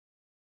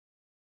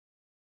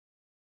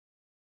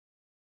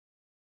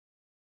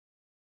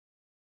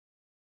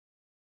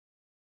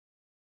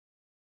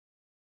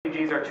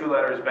GDGs are 2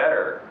 letters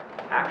better,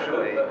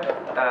 actually.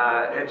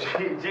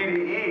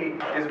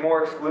 GDE is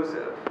more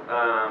exclusive.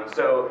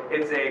 So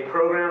it's a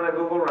program that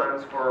Google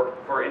runs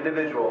for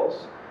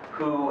individuals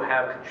who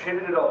have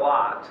contributed a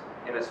lot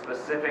in a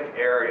specific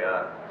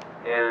area,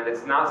 and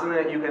it's not something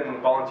that you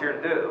can volunteer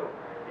to do.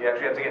 You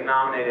actually have to get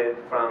nominated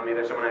from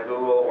either someone at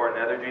Google or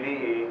another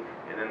GDE,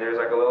 and then there's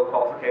like a little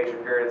qualification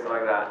period and stuff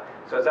like that.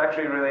 So it's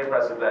actually really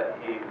impressive that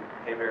he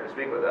came here to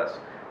speak with us.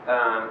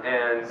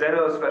 And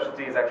Zeno's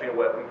specialty is actually in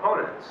web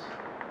components.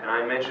 And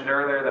I mentioned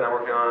earlier that I'm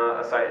working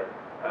on a site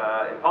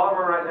in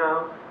Polymer right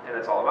now, and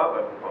it's all about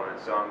web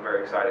components, so I'm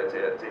very excited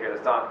to hear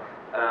this talk.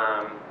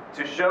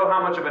 To show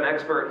how much of an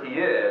expert he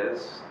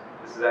is,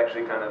 this is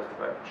actually kind of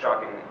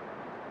shocking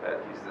that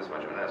he's this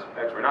much of an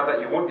expert. Not that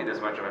you wouldn't be this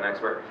much of an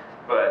expert,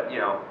 but you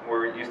know,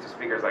 we're used to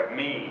speakers like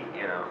me,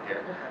 you know,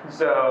 here.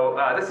 So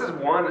this is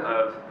one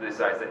of the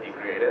sites that he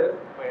created,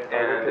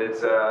 and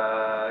it's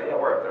yeah,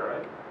 we're up there,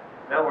 right?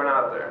 No, we're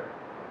not up there.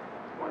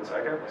 1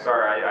 second.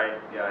 Sorry, I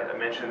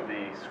mentioned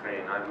the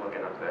screen. I'm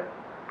looking up there.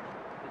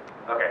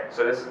 Okay,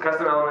 so this is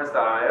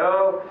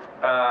customelements.io,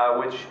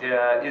 which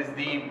is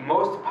the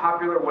most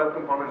popular web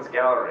components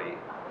gallery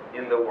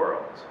in the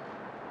world.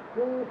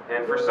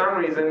 And for some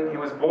reason, he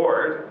was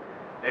bored.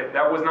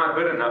 That was not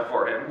good enough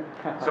for him.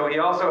 So he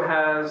also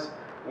has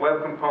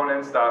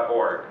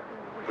webcomponents.org,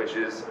 which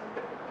is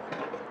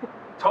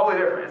totally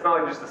different. It's not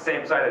like just the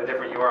same site at a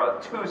different URL.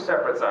 2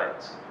 separate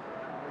sites.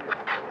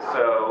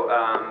 So,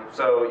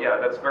 so yeah,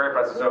 that's very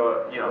impressive.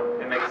 So, you know,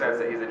 it makes sense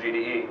that he's a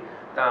GDE.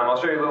 I'll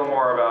show you a little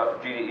more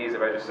about GDEs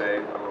if I just say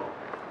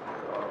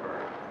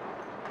developer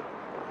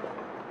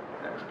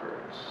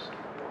experts.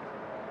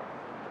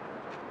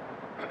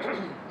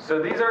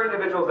 So these are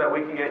individuals that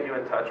we can get you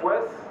in touch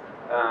with.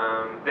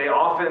 They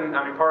often,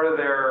 I mean, part of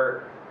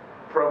their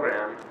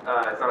program,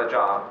 it's not a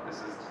job, this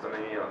is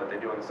something, you know, that they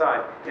do on the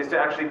side, is to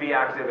actually be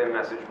active in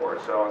message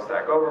boards. So on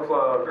Stack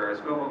Overflow, various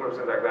Google groups,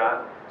 things like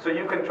that. So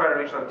you can try to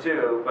reach them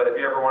too, but if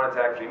you ever wanted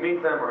to actually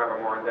meet them or have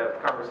a more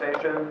in-depth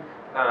conversation,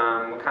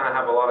 we kind of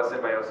have a lot of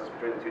symbiosis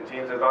between the 2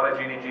 teams. There's a lot of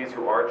GDGs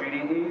who are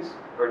GDEs,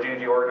 or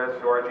GDG organizers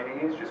who are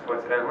GDEs, just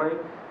coincidentally.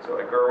 So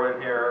like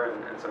Gerwin here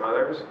and some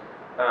others.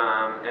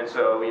 And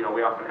so, you know,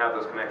 we often have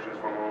those connections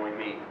from when we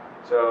meet.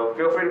 So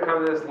feel free to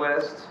come to this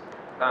list.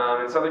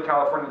 In Southern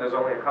California, there's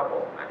only a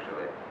couple,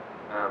 actually.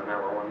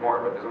 Now we're 1 more,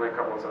 but there's only a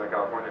couple in Southern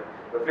California.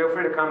 But feel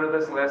free to come to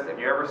this list. If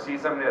you ever see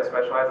somebody that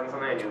specializes in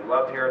something and you'd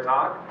love to hear a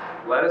talk,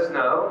 let us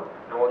know,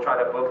 and we'll try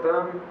to book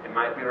them. It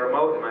might be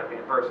remote, it might be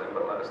in person,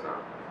 but let us know.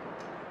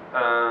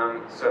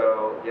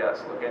 So,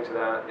 yes, look into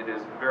that. It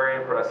is very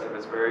impressive.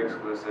 It's very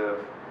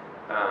exclusive.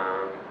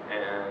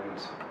 And,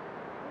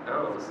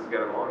 oh, this is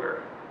getting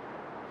longer.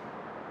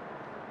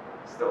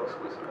 Still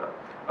exclusive, though.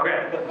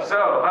 Okay,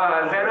 so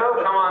Zeno,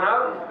 come on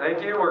up.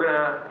 Thank you. We're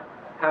gonna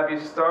have you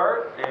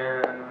start,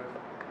 and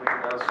we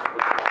can ask.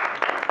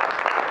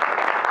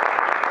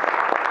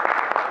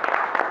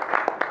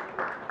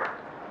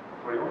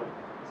 What do you want?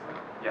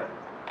 Yeah.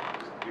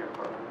 Just your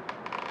phone.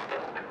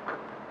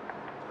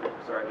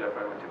 Sorry, Jeff, I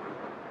went too quickly.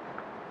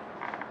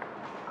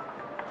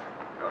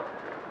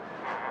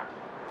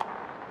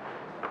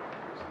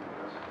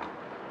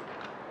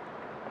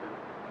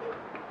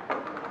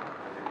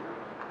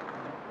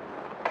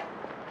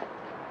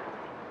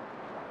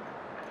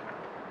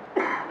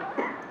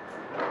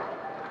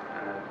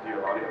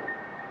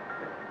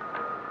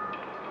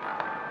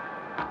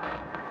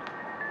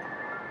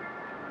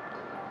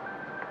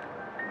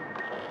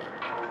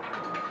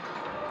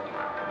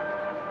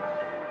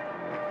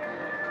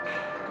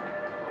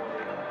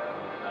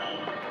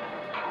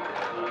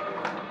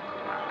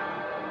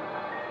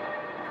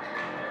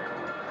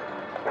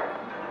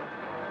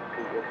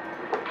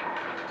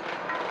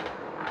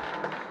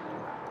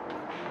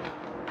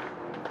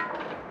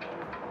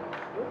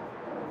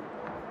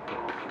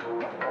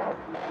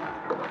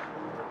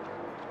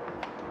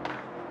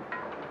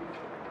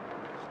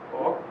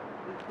 Oh.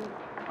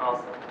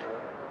 Awesome.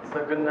 So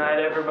good night,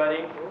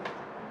 everybody.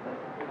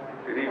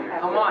 Good evening.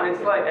 Come on,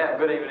 it's like, yeah,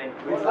 good evening.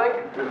 It's like,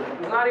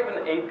 it's not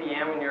even 8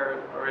 p.m. and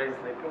you're already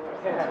sleeping.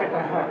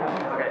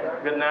 Okay,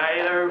 good night,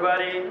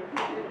 everybody.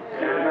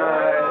 Good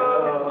night.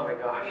 Oh my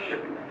gosh.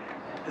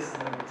 This is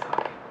gonna be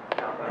tough.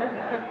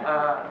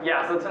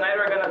 Yeah, so tonight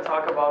we're gonna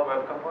talk about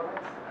web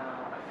components,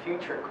 a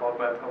future called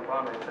web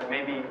components, and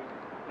maybe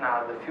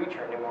not the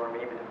future anymore,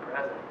 maybe the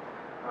present.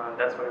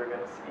 That's what we're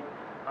gonna see.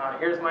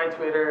 Here's my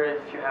Twitter.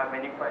 If you have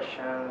any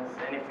questions,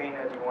 anything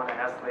that you want to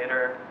ask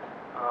later,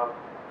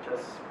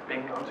 just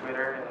ping on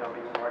Twitter and I'll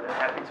be more than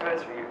happy to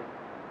answer you.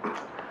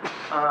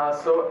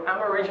 So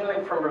I'm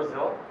originally from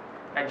Brazil.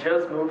 I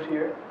just moved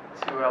here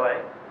to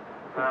LA.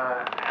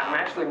 I'm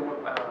actually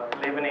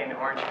living in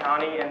Orange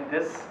County, and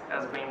this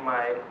has been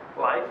my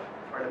life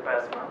for the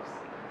past months.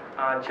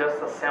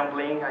 Just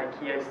assembling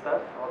IKEA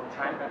stuff all the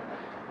time.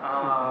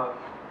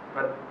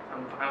 But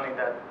I'm finding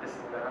that this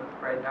is done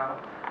right now.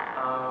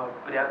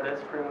 But yeah,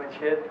 that's pretty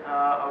much it.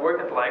 I work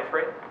at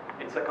LifeRate.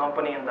 It's a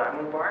company in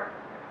Diamond Bar.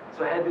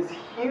 So I had this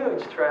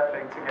huge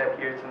traffic to get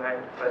here tonight,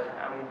 but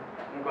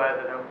I'm glad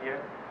that I'm here.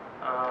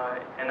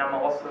 and I'm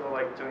also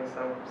like doing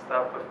some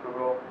stuff with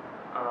Google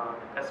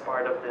as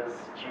part of this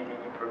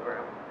GDE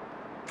program.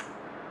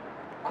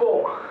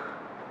 Cool.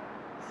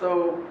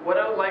 So what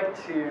I would like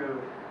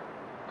to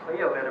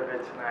play a little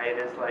bit tonight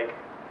is like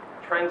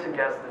trying to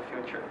guess the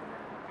future.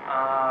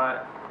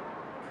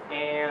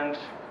 And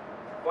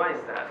why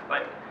is that?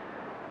 Like,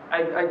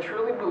 I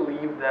truly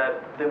believe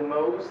that the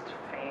most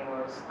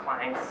famous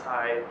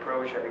client-side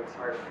projects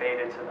are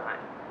fated to die.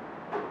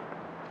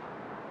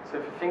 So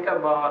if you think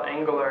about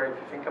Angular, if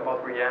you think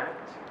about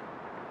React,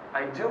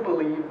 I do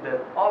believe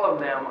that all of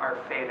them are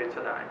fated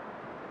to die.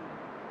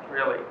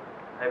 Really,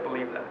 I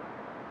believe that.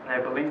 And I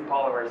believe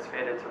Polymer is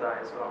fated to die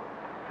as well.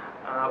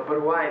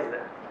 But why is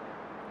that?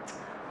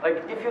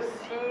 Like, if you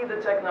see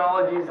the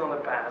technologies on the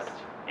past,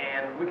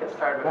 and we can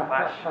start with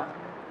Flash,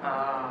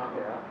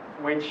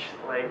 which,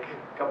 like,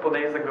 a couple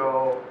days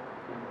ago,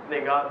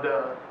 they got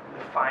the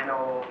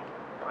final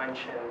punch,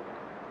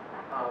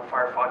 and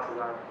Firefox is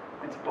not,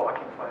 it's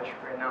blocking Flash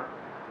right now.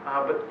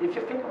 But if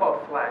you think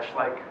about Flash,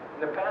 like,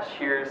 in the past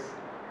years,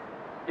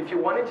 if you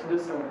wanted to do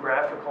some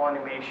graphical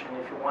animation,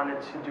 if you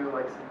wanted to do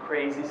like some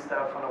crazy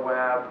stuff on the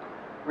web,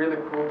 really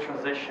cool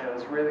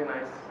transitions, really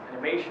nice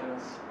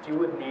animations, you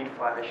would need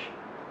Flash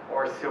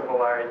or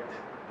Silverlight,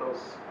 those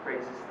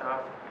crazy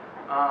stuff.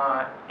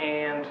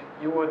 And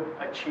you would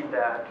achieve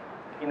that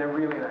in a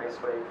really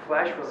nice way.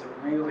 Flash was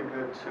really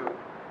good too.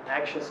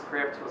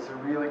 ActionScript was a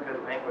really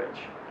good language,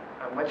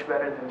 much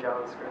better than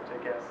JavaScript,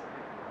 I guess.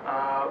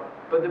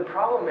 But the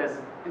problem is,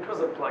 it was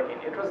a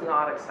plugin. It was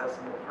not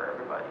accessible for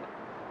everybody.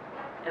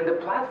 And the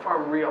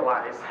platform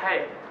realized,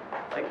 hey,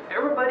 like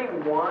everybody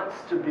wants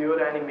to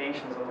build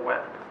animations on the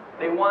web.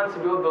 They want to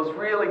build those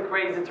really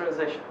crazy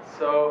transitions.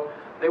 So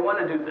they want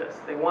to do this.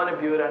 They want to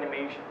build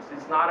animations.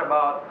 It's not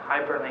about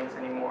hyperlinks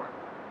anymore.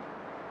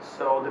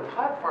 So the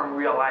platform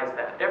realized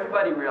that.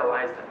 Everybody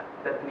realized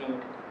that need.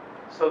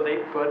 So they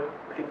put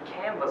the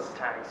canvas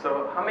tag.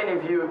 So how many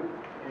of you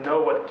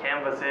know what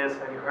canvas is?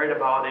 Have you heard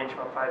about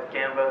HTML5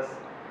 canvas?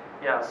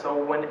 Yeah, so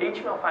when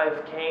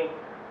HTML5 came,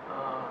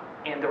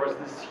 and there was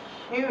this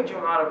huge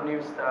amount of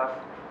new stuff,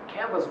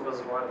 Canvas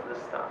was one of the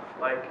stuff.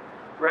 Like,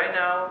 right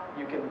now,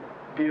 you can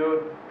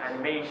build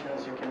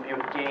animations, you can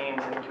build games,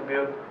 and you can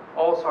build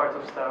all sorts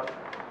of stuff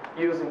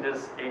using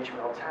this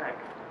HTML tag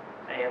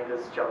and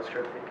this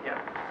JavaScript API.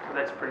 So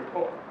that's pretty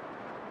cool.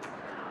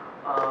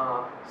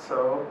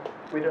 So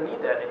we don't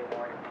need that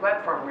anymore. The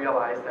platform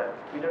realized that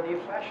we don't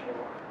need Flash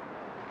anymore.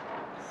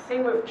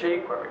 Same with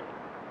jQuery.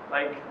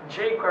 Like,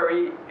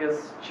 jQuery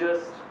is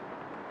just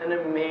an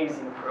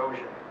amazing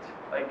project.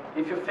 Like,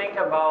 if you think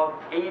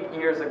about 8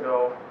 years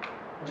ago,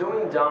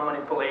 doing DOM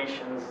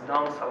manipulations,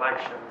 DOM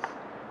selections,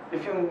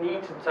 if you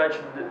need to touch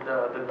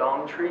the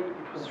DOM tree,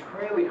 it was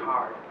really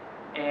hard.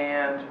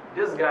 And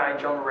this guy,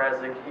 John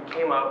Resig, he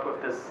came up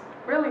with this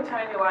really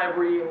tiny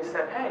library, and he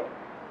said, hey,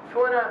 if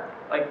you want to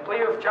like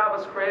play with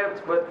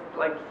JavaScript, but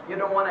like you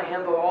don't want to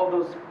handle all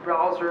those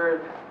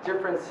browser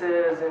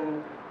differences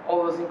and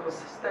all those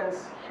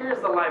inconsistencies, here's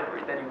the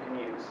library that you can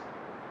use.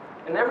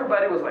 And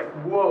everybody was like,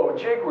 whoa,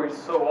 jQuery is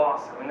so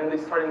awesome. And then they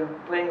started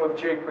playing with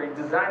jQuery.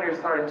 Designers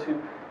started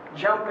to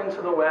jump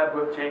into the web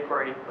with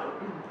jQuery.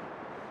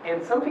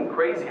 And something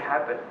crazy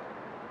happened.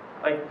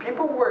 Like,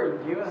 people were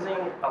using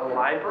a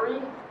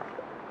library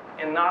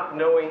and not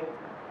knowing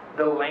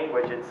the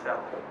language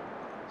itself.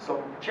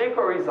 So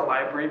jQuery is a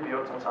library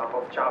built on top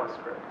of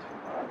JavaScript.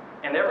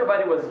 And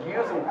everybody was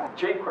using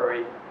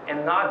jQuery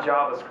and not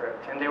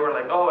JavaScript. And they were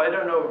like, oh, I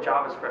don't know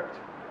JavaScript.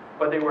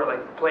 But they were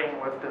like playing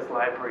with this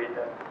library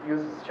that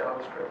uses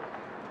JavaScript.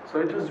 So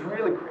it was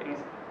really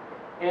crazy.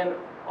 And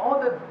all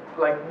the,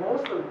 like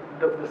most of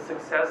the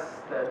success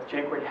that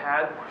jQuery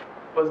had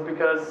was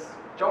because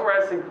John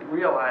Resig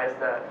realized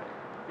that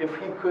if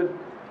he could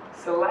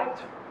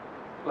select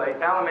like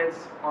elements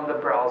on the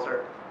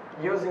browser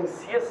using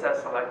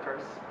CSS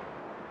selectors,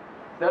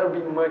 that would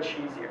be much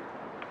easier.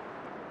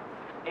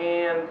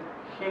 And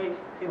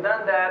he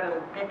done that,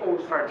 and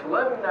people started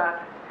loving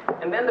that.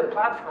 And then the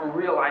platform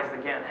realized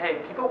again,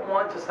 hey, people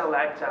want to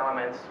select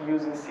elements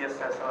using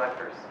CSS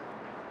selectors.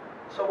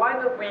 So why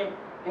don't we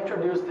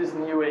introduce this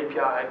new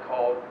API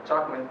called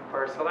document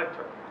per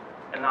selector?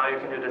 And now you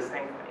can do the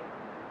same thing.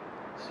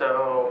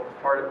 So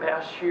for the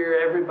past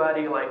year,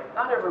 everybody, like,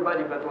 not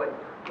everybody, but like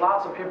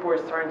lots of people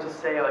are starting to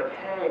say like,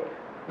 hey,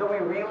 do we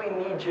really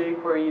need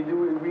jQuery? Do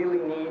we really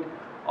need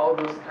all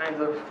those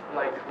kinds of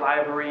like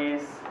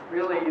libraries?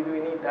 Really, do we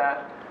need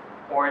that?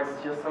 Or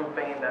it's just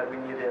something that we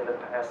needed in the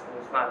past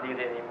and it's not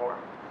needed anymore.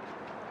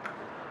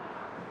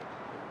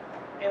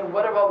 And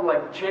what about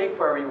like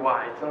jQuery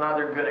UI? It's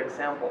another good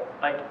example.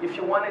 Like if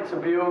you wanted to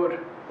build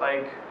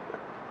like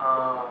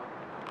a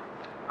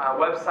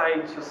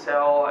website to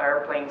sell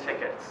airplane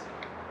tickets,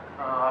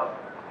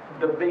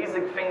 the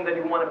basic thing that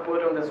you want to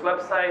put on this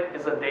website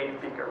is a date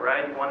picker,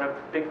 right? You want to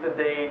pick the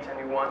date and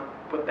you want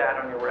to put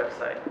that on your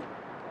website.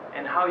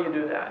 And how you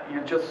do that?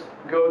 You just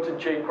go to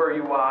jQuery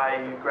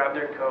UI, you grab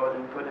their code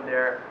and put it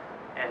there,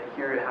 and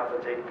here you have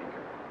a date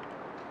picker.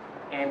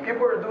 And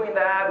people are doing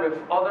that with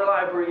other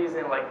libraries,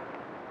 and like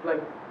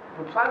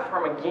the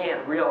platform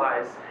again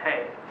realized,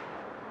 hey,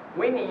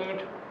 we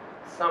need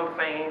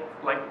something,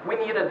 like we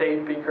need a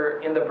date picker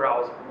in the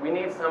browser. We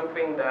need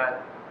something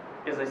that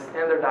is a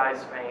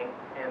standardized thing,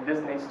 and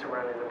this needs to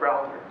run in the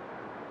browser.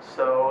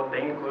 So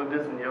they include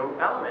this new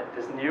element,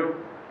 this new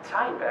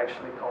type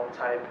actually called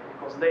type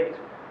equals date.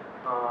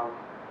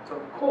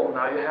 So cool,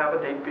 now you have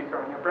a date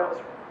picker on your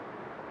browser.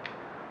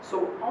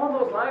 So all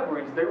those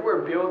libraries, they were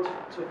built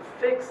to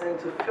fix and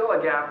to fill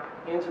a gap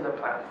into the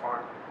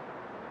platform.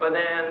 But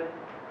then,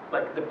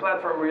 like the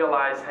platform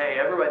realized, hey,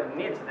 everybody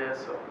needs this,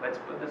 so let's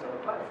put this on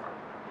the platform.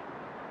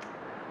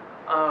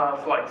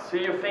 So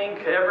you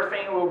think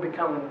everything will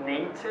become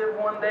native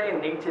one day,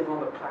 native on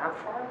the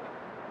platform?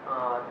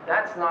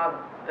 That's not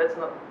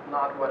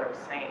what I'm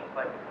saying.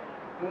 Like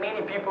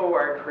many people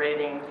are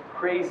creating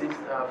crazy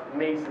stuff,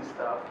 amazing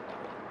stuff,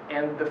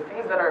 and the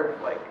things that are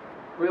like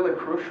really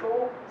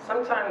crucial,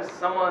 sometimes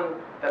someone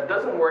that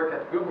doesn't work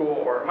at Google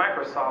or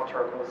Microsoft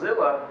or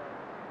Mozilla,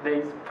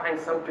 they find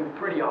something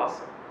pretty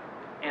awesome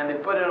and they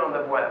put it on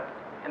the web,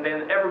 and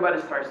then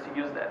everybody starts to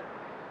use that.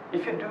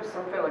 If you do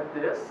something like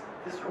this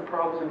will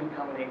probably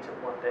become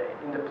native one day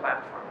in the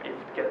platform if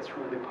it gets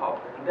really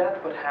popular, and that's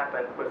what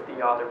happened with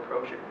the other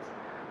projects.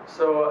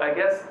 So I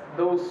guess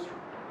those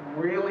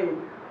really,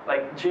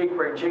 like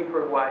jQuery,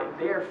 jQuery,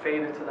 they are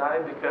fated to die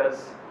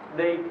because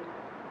they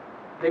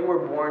were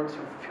born to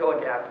fill a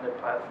gap in the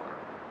platform.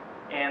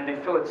 And they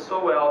fill it so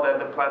well that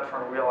the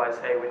platform realized,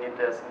 hey, we need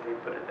this, and they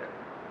put it there.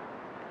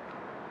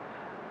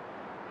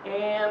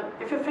 And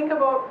if you think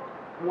about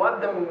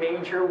what the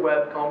major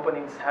web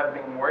companies have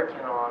been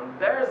working on,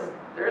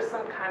 there's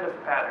some kind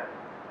of pattern.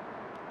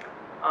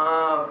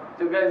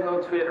 Do you guys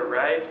know Twitter,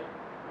 right?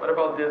 What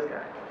about this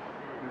guy?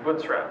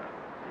 Bootstrap.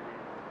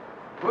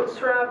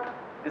 Bootstrap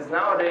is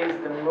nowadays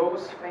the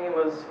most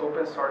famous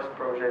open source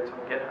project on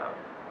GitHub.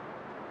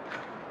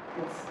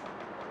 It's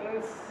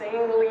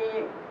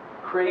insanely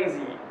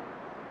crazy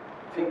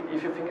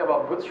if you think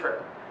about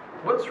Bootstrap.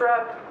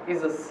 Bootstrap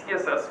is a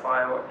CSS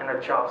file and a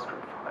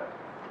JavaScript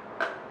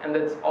file, and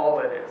that's all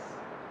it is.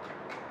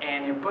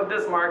 And you put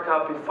this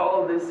markup, you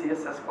follow these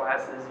CSS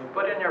classes, you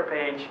put it in your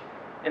page,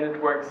 and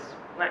it works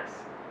nice.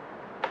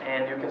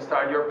 And you can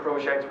start your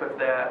project with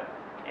that,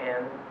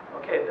 and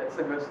okay, that's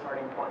a good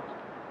starting point.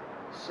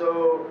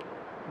 So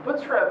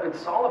Bootstrap,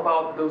 it's all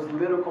about those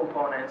little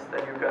components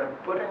that you're going to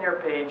put in your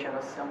page and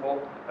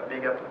assemble a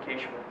big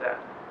application with that.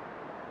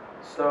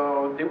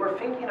 So they were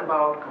thinking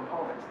about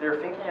components. They were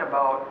thinking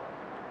about,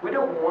 we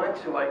don't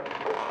want to like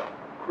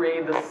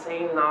create the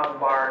same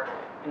navbar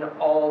in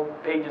all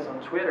pages on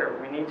Twitter.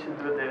 We need to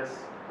do this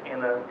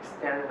in a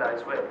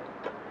standardized way.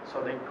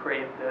 So they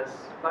create this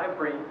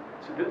library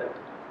to do that.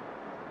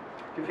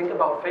 If you think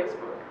about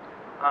Facebook,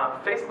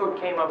 Facebook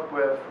came up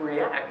with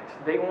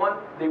React. They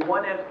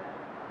wanted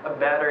a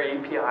better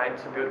API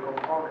to build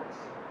components.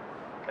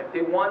 Like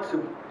they want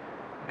to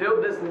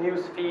build this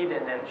news feed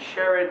and then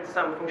share it,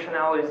 some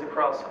functionalities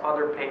across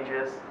other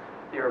pages.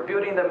 They are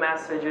building the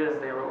messages.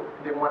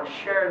 They want to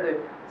share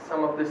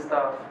some of this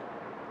stuff,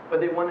 but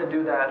they want to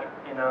do that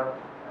in a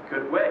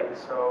good way.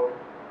 So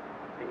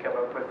they come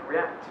up with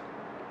React.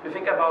 If you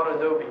think about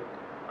Adobe,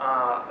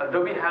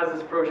 Adobe has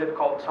this project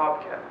called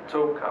Topcat,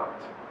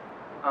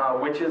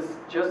 which is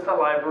just a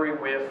library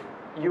with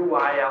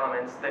UI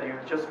elements that you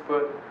just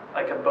put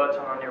like a button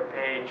on your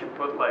page, you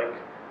put like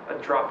a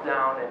drop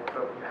down, and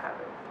boom, you have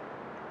it.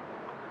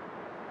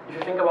 If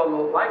you think about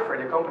Lifer,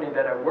 the company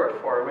that I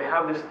work for, we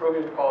have this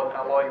project called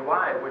Alloy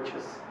UI, which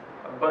is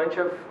a bunch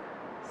of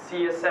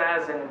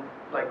CSS and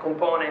like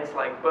components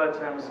like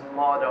buttons,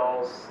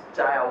 modals,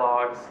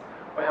 dialogues.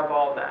 We have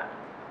all that.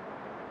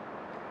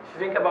 If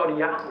you think about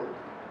Yahoo,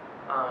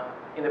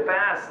 in the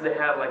past they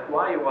had like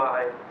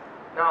YUI.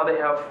 Now they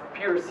have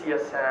pure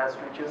CSS,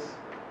 which is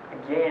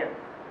again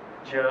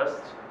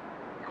just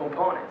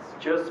components,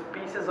 just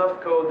pieces of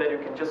code that you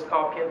can just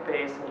copy and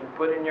paste and you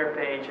put in your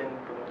page, and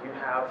you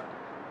have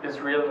this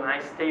really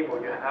nice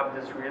table, you have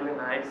this really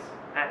nice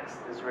X,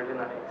 this really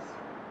nice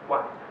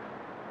Y.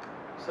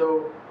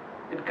 So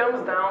it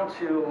comes down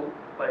to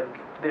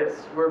like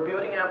this. We're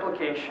building an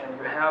application,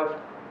 you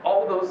have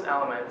all those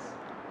elements,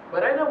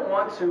 but I don't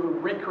want to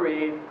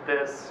recreate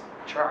this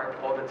chart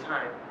all the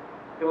time.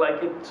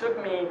 Like it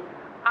took me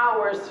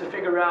hours to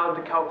figure out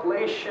the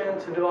calculation,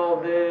 to do all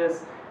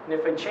this, and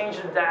if I change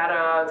the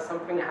data,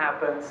 something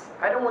happens.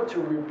 I don't want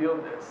to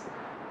rebuild this.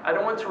 I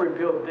don't want to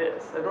rebuild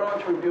this. I don't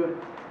want to rebuild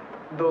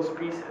those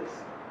pieces.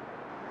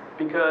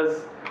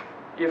 Because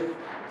if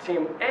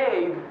team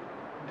A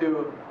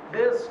do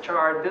this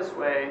chart this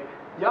way,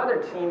 the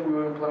other team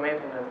will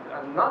implement it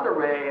in another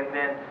way, and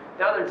then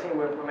the other team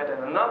will implement it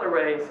in another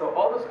way. So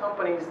all those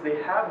companies,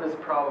 they have these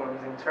problems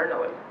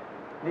internally.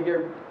 They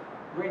are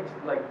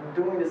like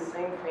doing the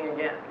same thing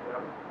again, you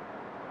know?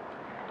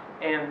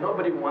 And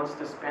nobody wants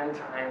to spend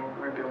time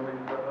rebuilding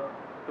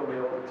the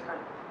wheel all the time.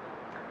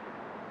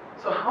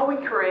 So how we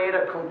create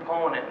a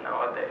component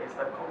nowadays,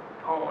 a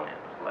component,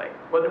 like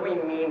what do we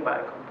mean by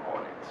a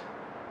component?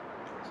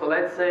 So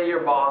let's say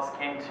your boss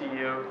came to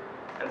you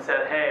and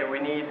said, hey, we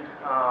need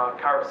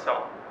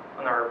carousel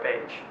on our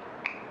page.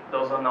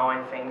 those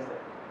annoying things that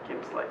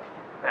keeps like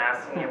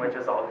passing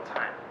images all the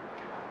time.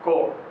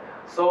 Cool.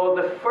 So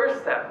the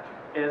first step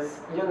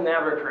is you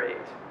never create.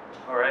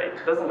 All right?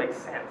 It doesn't make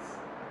sense.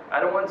 I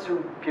don't want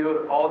to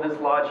build all this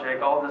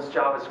logic, all this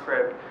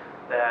JavaScript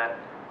that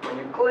when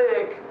you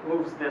click,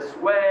 moves this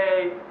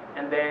way,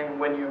 and then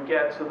when you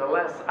get to the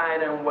last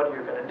item, what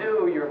you're gonna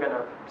do, you're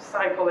gonna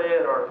cycle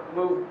it or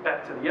move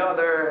back to the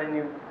other, and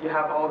you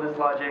have all these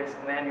logics,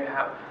 and then you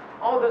have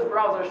all these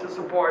browsers to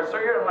support, so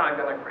you're not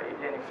gonna create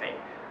anything.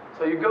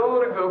 So you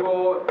go to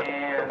Google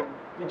and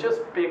you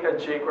just pick a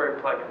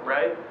jQuery plugin,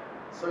 right?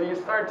 So you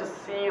start to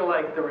see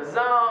like the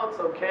results,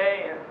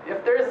 okay? And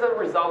if there's a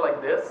result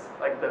like this,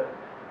 like the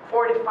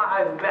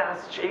 45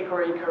 best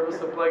jQuery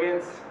carousel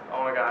plugins,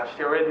 oh my gosh,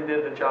 they already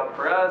did the job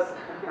for us.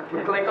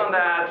 We click on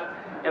that,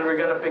 and we're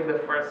gonna pick the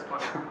first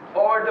one.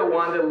 Or the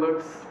one that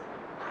looks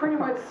pretty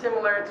much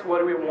similar to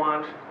what we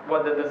want,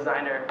 what the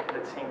designer and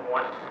the team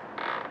want.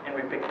 And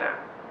we pick that.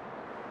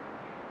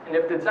 And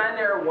if the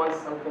designer wants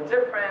something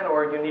different,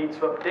 or you need to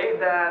update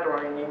that,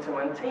 or you need to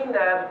maintain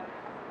that,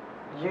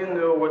 you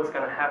know what's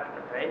gonna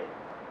happen, right?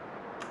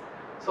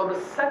 So the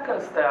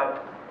second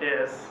step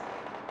is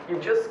you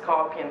just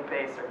copy and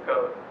paste their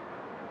code.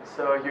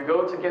 So you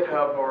go to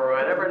GitHub or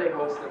whatever they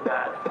hosted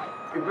that,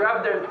 you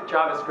grab their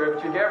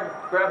JavaScript, you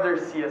grab their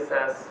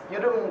CSS, you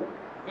don't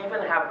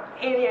even have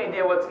any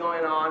idea what's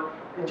going on,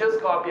 you just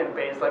copy and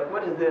paste, like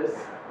what is this?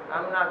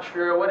 I'm not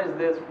sure, what is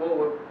this?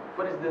 Whoa,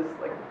 what is this?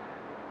 Like,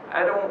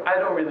 I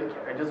don't really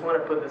care, I just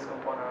want to put this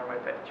component on my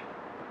page.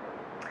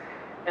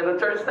 And the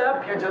third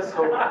step, you just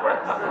hope it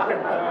works.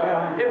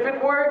 If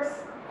it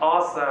works,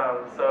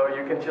 awesome. So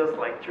you can just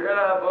like cheer it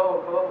up,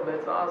 oh,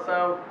 that's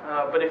awesome.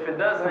 But if it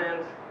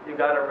doesn't, you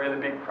got a really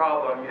big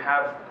problem. You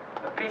have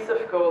a piece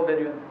of code that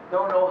you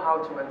don't know how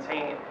to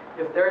maintain.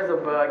 If there's a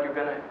bug, you're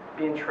gonna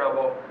be in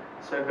trouble.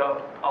 So you got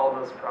all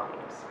those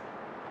problems.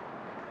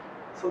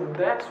 So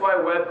that's why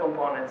web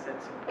components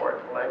it's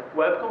important. Like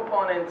web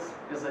components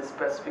is a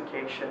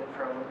specification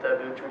from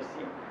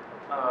W3C.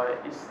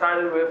 It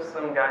started with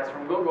some guys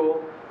from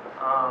Google,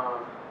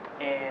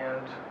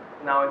 and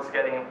now it's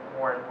getting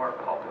more and more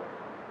popular.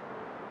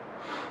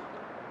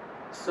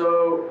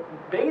 So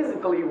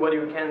basically what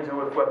you can do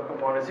with web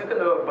components, you can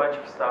do a bunch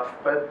of stuff,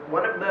 but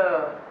one of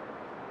the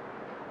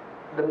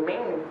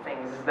main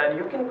things is that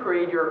you can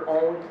create your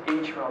own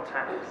HTML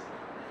tags.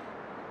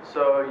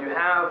 So you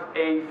have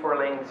A for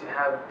links, you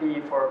have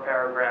B for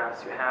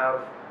paragraphs, you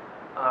have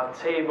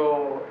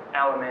table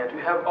element, you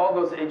have all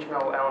those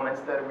HTML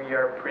elements that we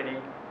are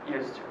pretty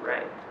used to,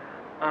 right?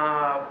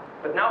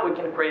 But now we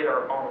can create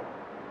our own.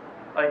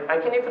 Like I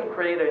can even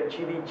create a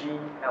GDG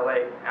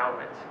LA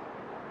element.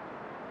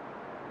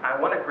 I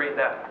want to create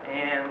that,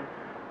 and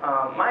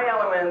my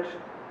element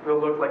will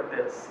look like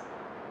this.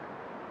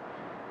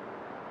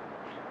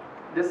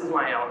 This is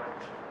my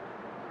element,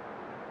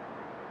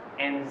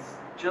 and it's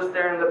just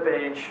there on the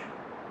page.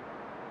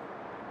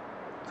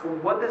 So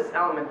what this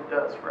element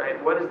does, right?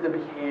 What is the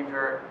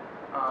behavior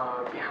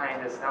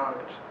behind this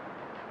element?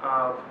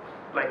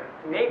 Like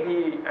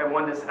maybe I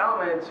want this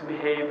element to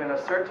behave in a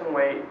certain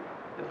way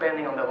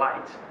depending on the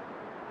light.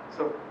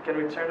 So can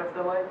we turn off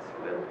the lights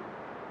a little?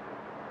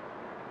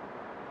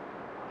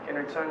 Can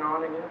we turn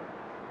on again?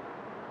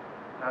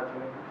 Not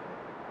doing anything.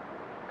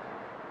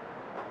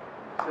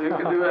 So you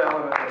can do an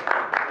element like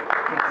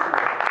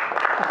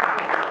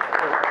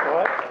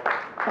What?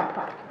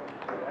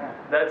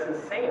 That's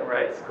insane,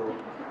 right? It's cool.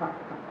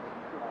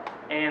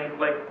 And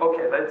like,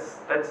 okay,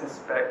 let's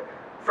inspect.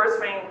 First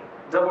thing,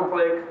 double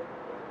click.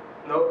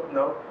 Nope,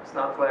 it's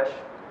not Flash.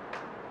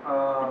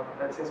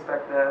 Let's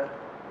inspect that.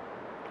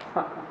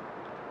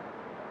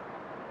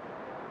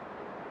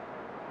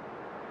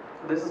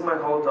 So this is my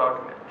whole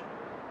document.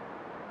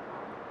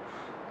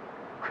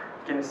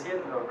 Can you see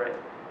it? No, right?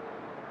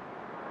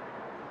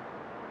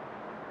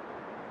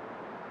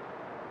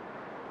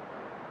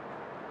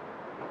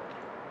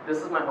 This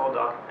is my whole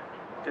document.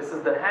 This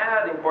is the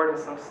head,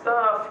 importing some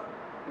stuff,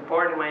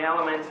 importing my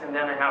elements, and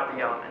then I have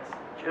the elements.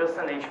 Just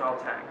an HTML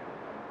tag.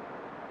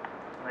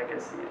 And I can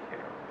see it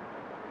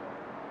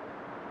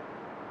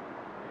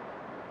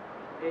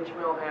here.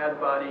 HTML head,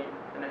 body,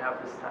 and I have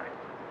this tag.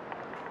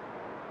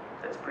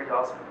 That's pretty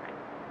awesome, right?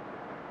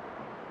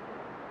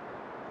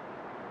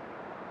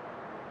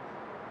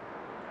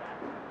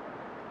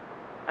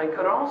 I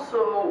could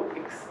also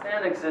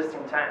extend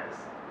existing tags.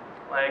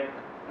 Like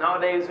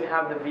nowadays we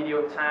have the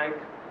video tag,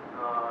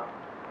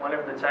 one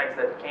of the tags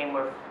that came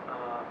with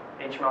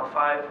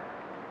HTML5,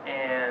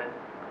 and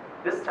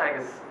this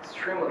tag is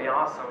extremely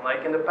awesome.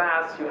 Like in the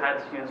past you had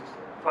to use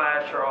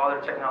Flash or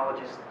other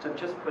technologies to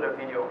just put a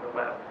video on the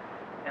web,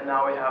 and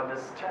now we have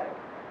this tag,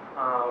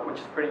 which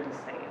is pretty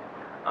insane.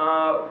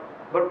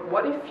 But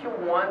what if you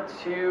want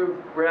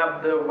to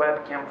grab the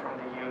webcam from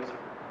the user?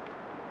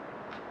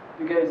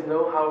 Do you guys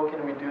know how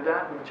can we do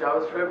that with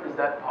JavaScript? Is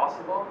that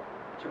possible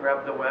to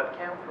grab the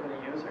webcam from the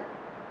user?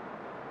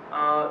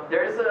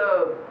 There's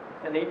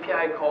an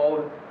API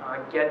called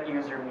Get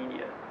User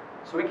Media.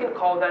 So we can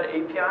call that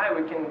API.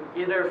 We can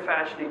either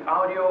fetch the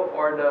audio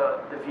or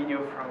the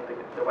video from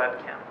the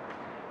webcam.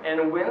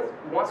 And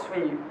once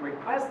we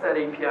request that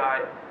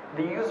API,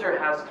 the user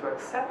has to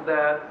accept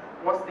that.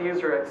 Once the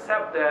user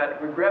accepts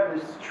that, we grab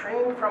the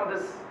string from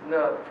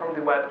from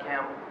the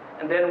webcam,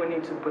 and then we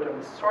need to put in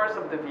the source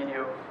of the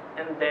video,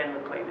 and then we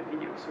play the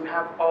video. So we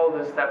have all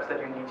the steps that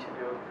you need to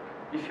do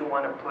if you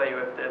want to play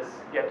with this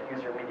get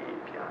user media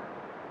API.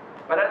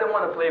 But I don't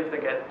want to play with the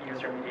get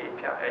user media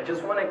API. I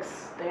just want to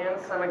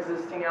extend some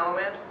existing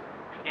element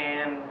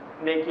and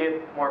make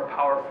it more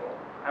powerful.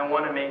 I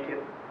want to make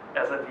it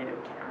as a video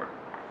camera.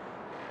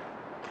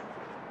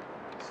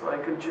 So I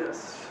could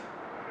just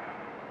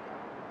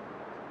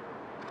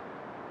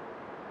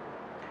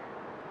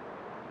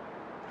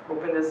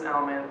open this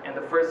element, and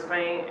the first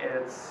thing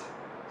it's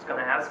going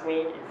to ask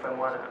me if I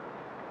want to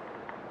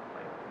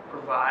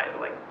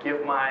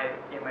give my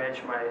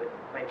image,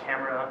 my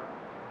camera.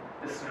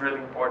 This is really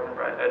important,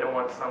 right? I don't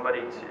want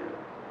somebody to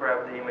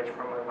grab the image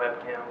from my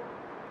webcam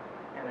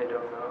and I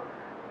don't know.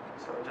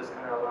 So I'm just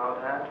going to allow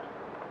that.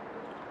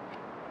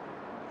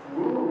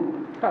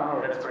 Ooh.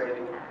 Oh, that's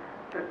crazy.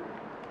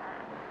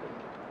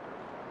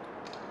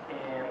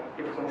 And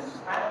if we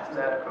inspect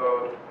that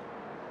code,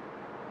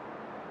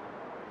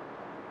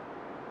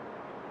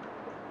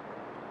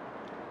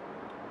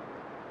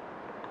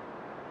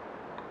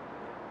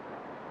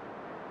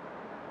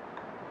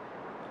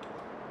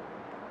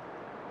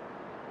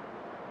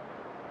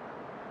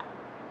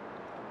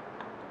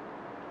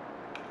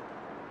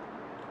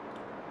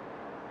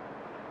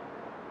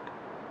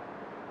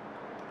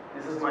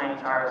 this is my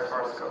entire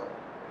source code.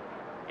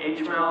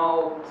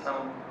 HTML,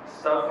 some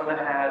stuff on the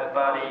head,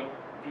 body,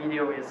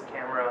 video is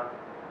camera,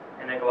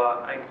 and I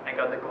got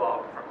the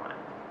glob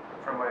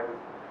from my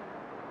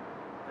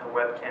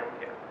webcam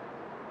here.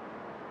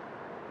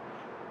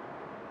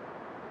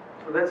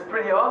 So that's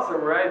pretty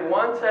awesome, right?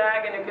 One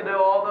tag and you can do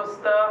all those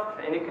stuff,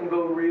 and you can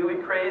go really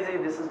crazy.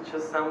 This is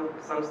just some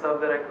stuff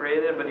that I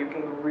created, but you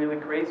can go really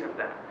crazy with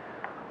that.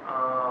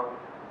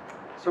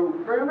 So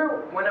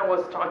remember when I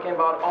was talking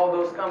about all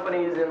those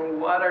companies and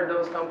what are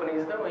those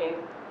companies doing?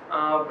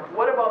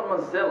 What about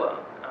Mozilla?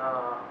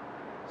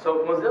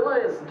 So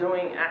Mozilla is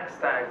doing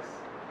Xtags,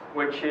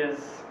 which is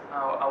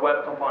a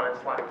web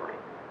components library.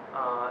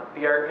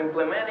 They are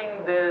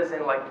implementing this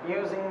and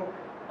using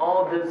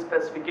all the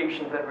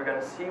specifications that we're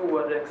going to see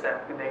what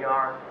exactly they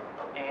are,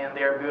 and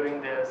they are building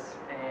this.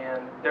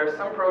 And there are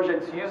some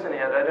projects using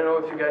it. I don't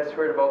know if you guys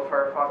heard about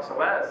Firefox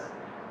OS,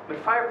 but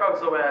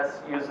Firefox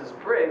OS uses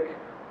Brick,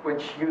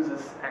 which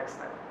uses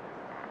Xtag,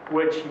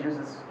 which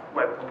uses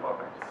web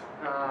components.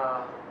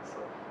 So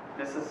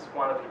this is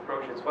one of the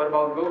projects. What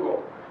about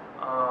Google?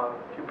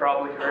 You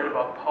probably heard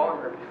about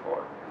Polymer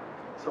before.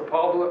 So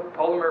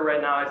Polymer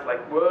right now is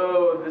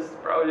whoa, this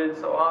project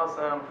is so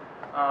awesome,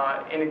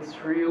 and it's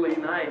really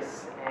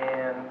nice.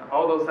 And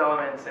all those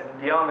elements and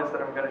the elements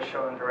that I'm going to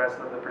show in the rest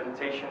of the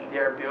presentation, they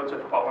are built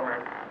with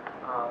Polymer.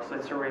 So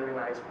it's a really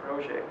nice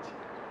project.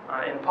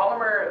 In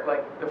Polymer,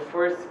 the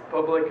first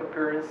public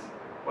appearance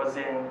was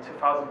in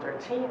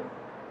 2013.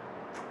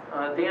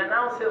 They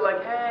announced it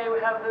hey, we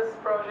have this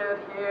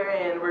project here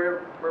and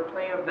we're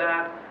playing with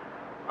that.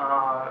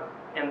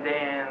 And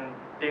then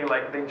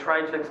they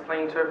tried to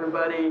explain to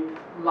everybody.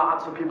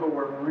 Lots of people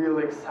were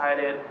really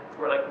excited.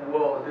 We're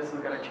whoa, this is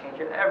gonna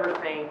change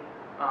everything.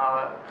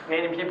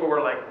 Many people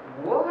were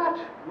what?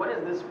 What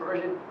is this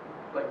project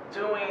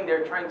doing?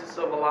 They're trying to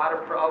solve a lot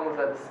of problems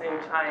at the same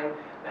time.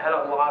 They had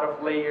a lot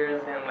of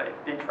layers and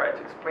they tried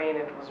to explain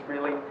it. It was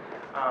really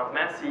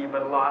messy,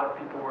 but a lot of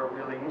people were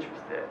really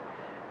interested.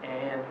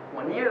 And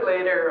 1 year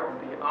later, on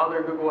the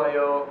other Google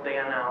I/O, they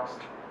announced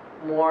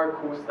more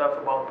cool stuff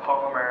about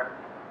Polymer,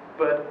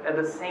 but at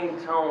the same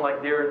tone,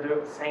 they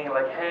were saying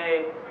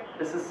hey,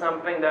 this is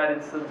something that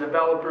it's a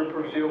developer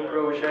preview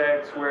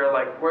project. We're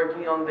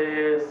working on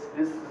this.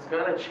 This is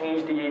gonna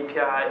change the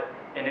API,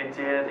 and it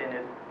did, and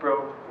it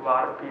broke a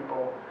lot of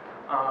people.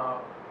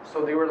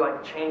 So they were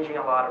changing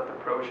a lot of the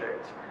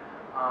project.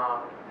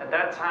 At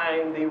that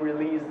time, they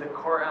released the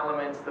core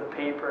elements, the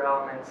paper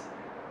elements.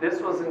 This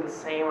was in the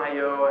same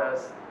I/O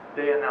as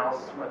they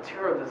announced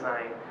material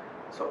design.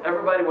 So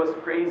everybody was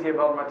crazy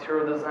about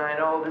material design.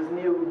 Oh, this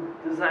new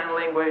design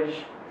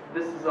language,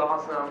 this is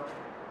awesome.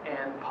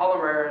 And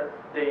Polymer,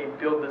 they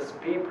built this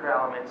paper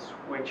elements,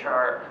 which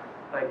are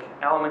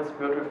elements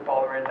built with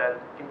Polymer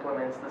that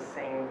implements the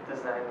same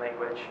design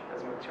language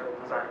as material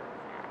design.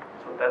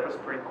 So that was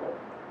pretty cool.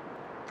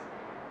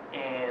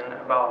 And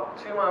about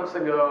 2 months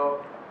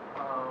ago,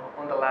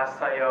 on the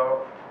last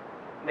I/O,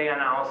 they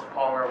announced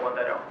Polymer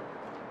 1.0.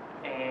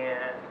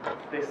 And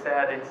they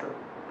said it's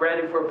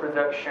ready for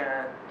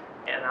production,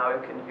 and now you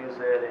can use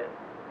it and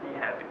be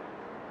happy.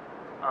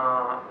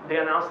 They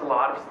announced a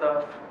lot of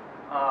stuff.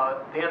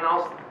 They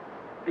announced,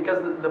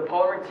 because the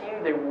Polymer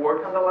team, they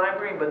work on the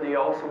library, but they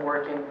also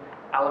work in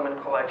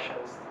element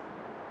collections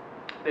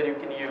that you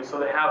can use. So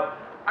they have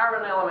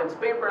Iron elements,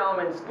 paper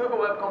elements, Google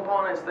Web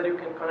Components that you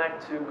can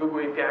connect to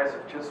Google APIs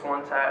with just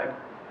one tag.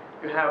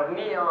 You have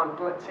Neon,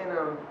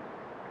 Platinum,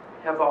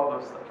 you have all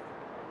those stuff.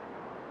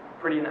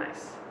 Pretty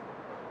nice.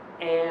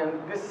 And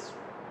this is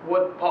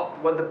what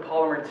the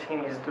Polymer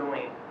team is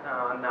doing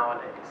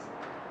nowadays.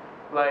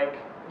 Like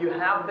you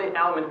have the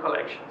element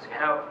collections, you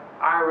have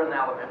iron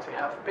elements, you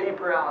have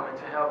paper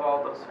elements, you have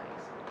all those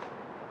things.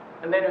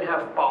 And then you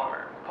have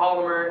Polymer.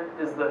 Polymer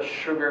is the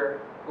sugar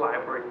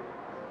library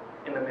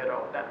in the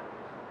middle of that.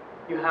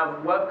 You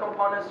have Web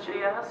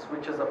Components.js,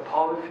 which is a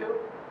polyfill,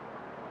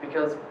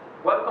 because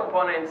Web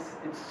Components,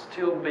 it's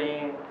still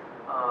being,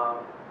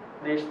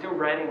 they're still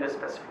writing the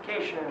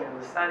specification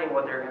and deciding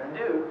what they're going to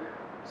do.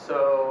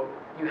 So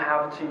you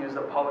have to use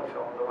a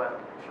polyfill on the web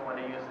if you want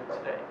to use it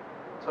today.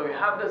 So you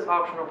have this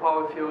optional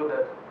polyfill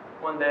that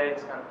one day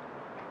it's going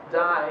to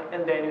die,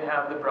 and then you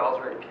have the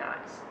browser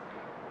APIs.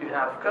 You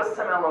have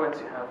custom elements,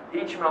 you have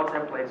HTML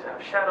templates, you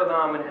have Shadow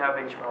DOM, and you have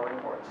HTML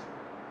imports.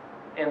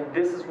 And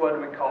this is what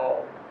we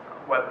call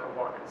Web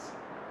Components.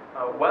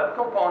 Web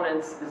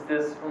Components is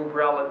this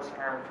umbrella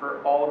term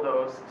for all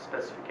those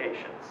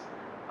specifications.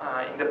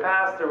 In the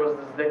past, there was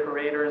this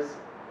decorators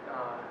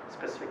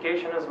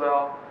specification as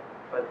well,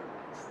 but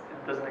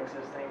it doesn't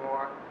exist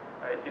anymore.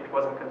 It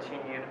wasn't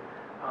continued.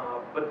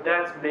 But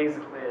that's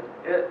basically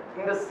it.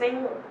 In the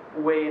same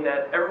way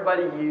that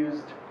everybody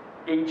used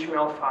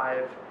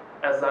HTML5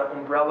 as an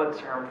umbrella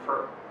term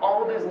for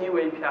all these new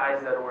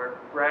APIs that were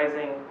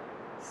rising,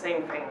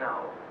 same thing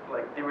now.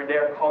 Like they were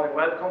there calling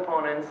Web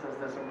Components as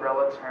this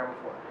umbrella term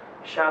for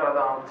Shadow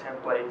DOM,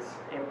 templates,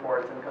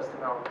 imports, and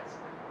custom elements.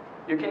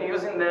 You can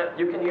use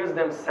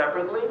them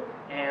separately,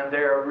 and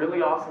they're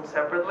really awesome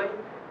separately.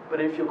 But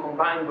if you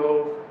combine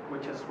both,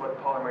 which is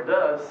what Polymer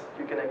does,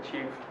 you can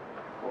achieve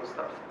cool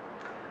stuff.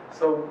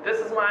 So this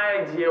is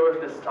my idea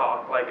with this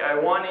talk. Like I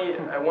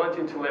want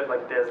you to live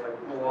like this. Like,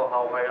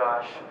 oh my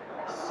gosh,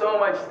 so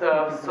much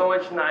stuff, so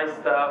much nice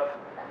stuff.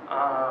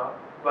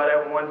 But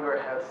I want your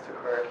heads to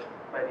hurt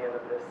by the end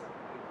of this.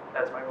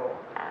 That's my goal.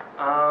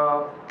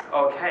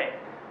 Okay,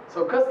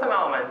 so custom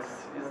elements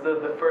is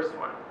the first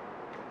one.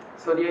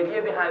 So the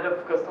idea behind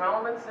of custom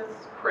elements is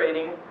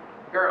creating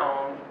your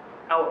own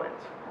element.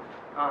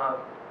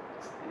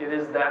 It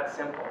is that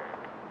simple.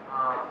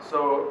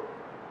 So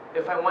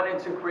if I wanted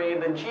to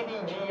create the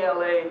GDG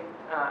LA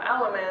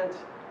element,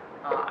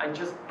 I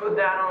just put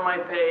that on my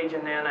page,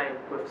 and then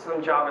with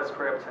some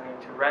JavaScript, I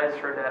need to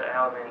register that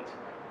element,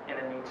 and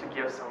I need to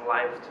give some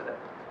life to that.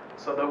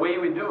 So the way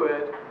we do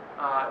it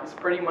is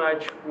pretty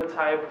much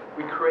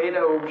we create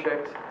an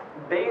object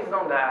based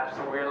on that.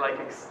 So we're like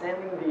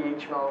extending the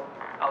HTML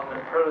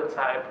element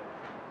prototype,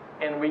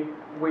 and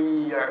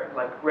we are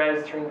like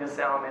registering this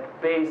element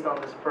based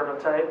on this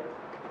prototype,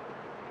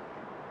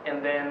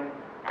 and then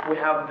we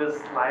have this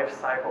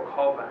lifecycle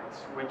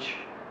callbacks, which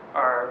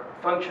are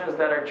functions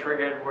that are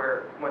triggered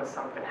when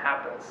something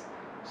happens.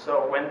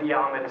 So when the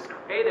element is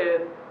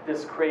created,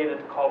 this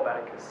created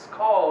callback is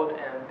called,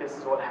 and this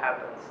is what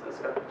happens. It's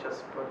going to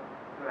just put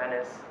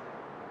Venice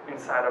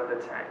inside of the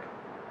tag.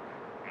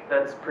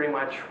 That's pretty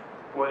much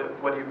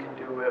what you can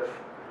do with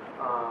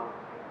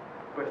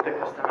the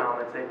custom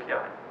elements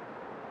API.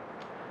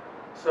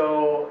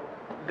 So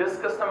this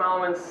custom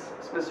elements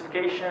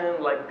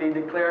specification, like they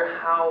declare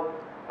how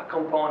a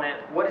component,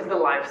 what is the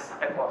life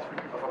cycle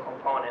of a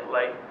component,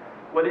 like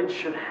what it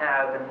should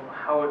have and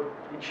how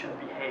it should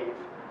behave.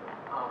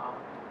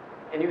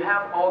 And you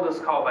have all those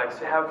callbacks.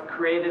 You have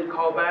created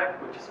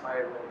callback, which is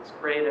fired when it's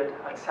created,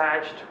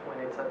 attached when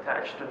it's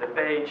attached to the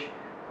page,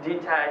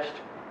 detached,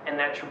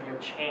 and attribute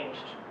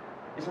changed.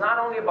 It's not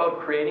only about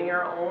creating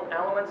your own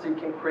elements, you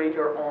can create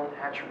your own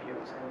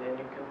attributes, and then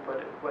you can put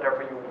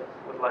whatever you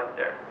would like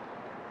there.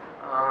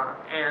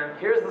 And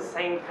here's the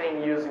same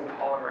thing using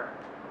Polymer.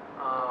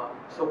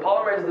 So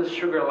Polymer is the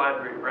sugar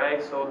library,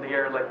 right? So they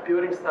are like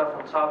building stuff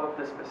on top of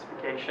the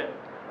specification,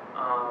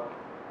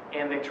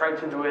 and they try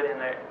to do it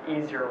in an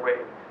easier way.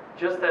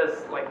 Just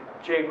as like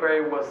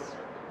jQuery was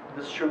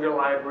the sugar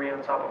library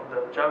on top of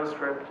the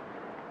JavaScript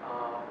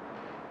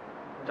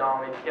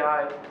DOM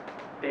API,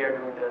 they are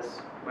doing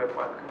this with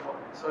Web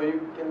Components. So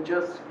you can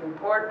just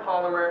import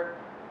Polymer,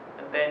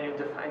 and then you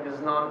define this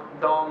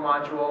non-DOM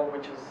module,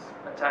 which is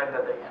a tag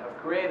that they have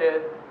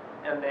created,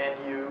 and then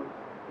you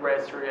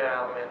register your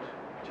element,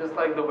 just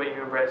like the way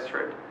you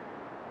registered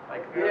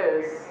like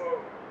this.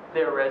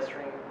 They're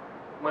registering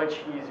much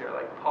easier,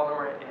 like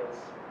Polymer is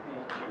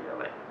the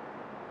GLA.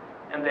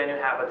 And then you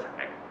have a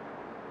tag.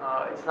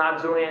 It's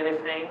not doing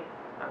anything,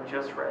 I'm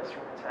just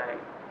registering a tag.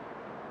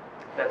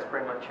 That's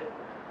pretty much it.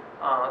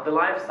 The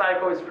life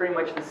cycle is pretty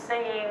much the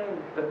same,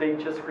 but they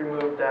just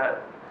removed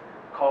that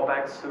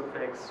callback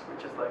suffix,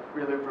 which is like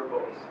really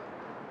verbose.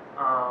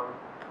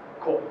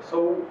 Cool.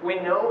 So we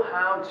know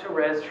how to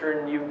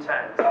register new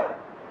tags.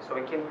 So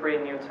we can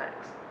create new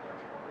tags.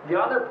 The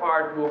other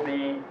part will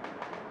be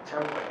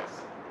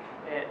templates.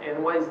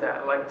 And what is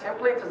that? Like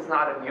templates is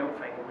not a new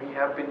thing. We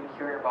have been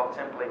hearing about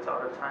templates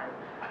all the time.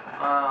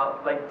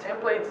 Like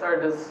templates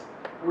are just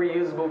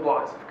reusable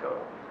blocks of code,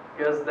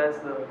 because that's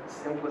the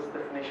simplest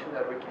definition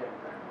that we can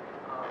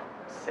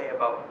say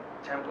about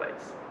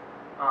templates.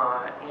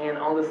 And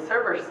on the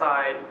server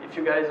side, if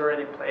you guys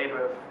already played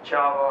with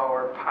Java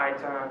or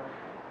Python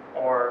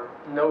or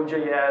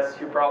Node.js,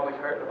 you probably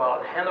heard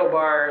about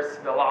handlebars,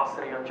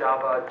 velocity on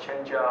Java,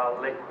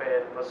 Chinja,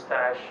 Liquid,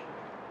 Mustache.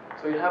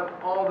 So you have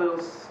all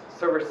those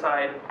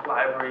server-side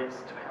libraries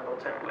to handle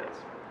templates.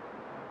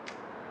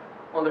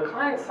 On the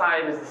client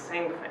side is the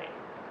same thing.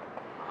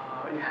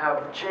 You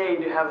have Jade,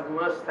 you have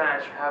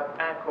Mustache, you have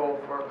Echo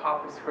for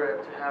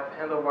CoffeeScript, you have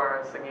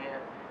Handlebars again,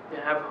 you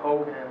have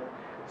Hogan.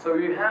 So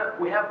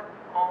we have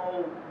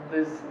all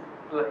this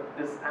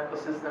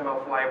ecosystem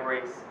of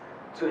libraries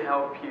to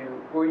help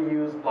you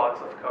reuse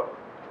blocks of code.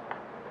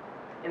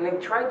 And they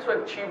try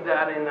to achieve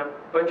that in a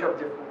bunch of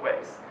different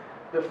ways.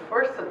 The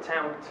first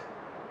attempt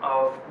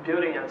of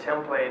building a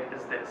template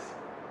is this.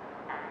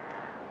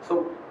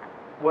 So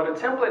what a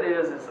template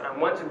is I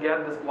want to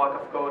get this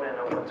block of code and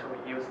I want to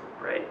reuse it,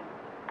 right?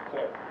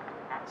 Cool.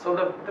 So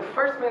the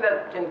first thing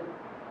that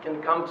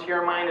can come to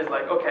your mind is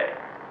like, okay,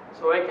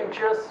 so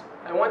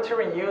I want to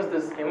reuse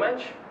this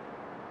image.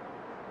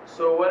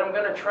 So what I'm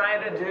going to try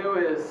to do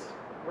is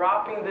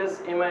wrapping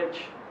this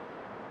image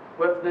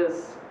with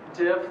this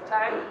div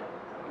tag.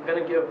 I'm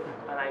going to give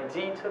an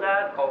ID to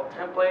that called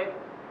template.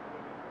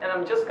 And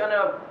I'm just going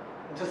to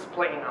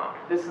display now.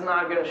 This is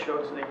not going to show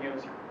to the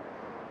user.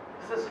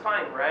 This is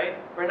fine, right?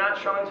 We're not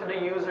showing to the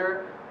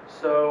user,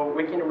 so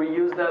we can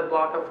reuse that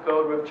block of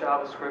code with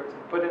JavaScript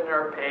and put it in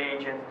our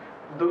page and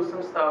do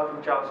some stuff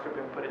with JavaScript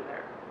and put it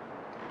there.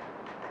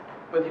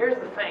 But here's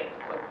the thing.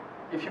 Like,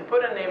 if you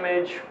put an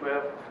image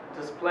with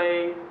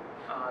display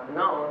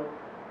none,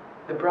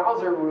 the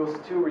browser will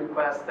still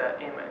request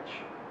that image.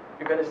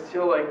 You're going to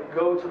still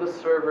go to the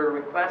server,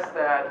 request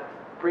that,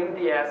 bring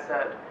the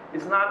asset.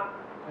 It's not,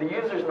 the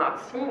user's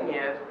not seeing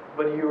it,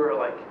 but you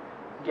are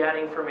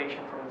getting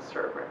information from the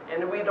server.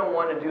 And we don't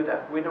want to do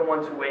that. We don't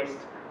want to waste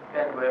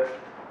bandwidth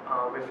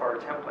with our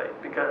template,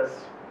 because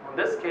in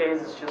this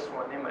case, it's just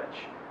one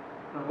image.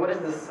 What is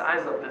the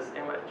size of this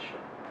image?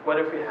 What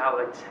if we have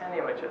 10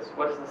 images?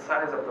 What is the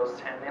size of those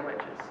 10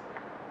 images?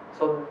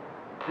 So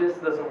this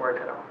doesn't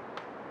work at all.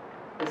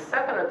 The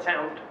second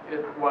attempt,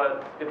 it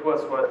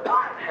was what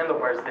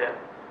Handlebars did.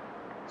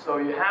 So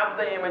you have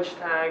the image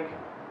tag,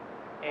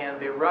 and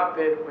they wrap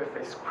it with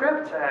a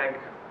script tag,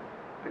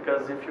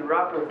 because if you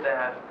wrap with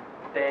that,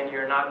 then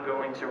you're not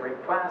going to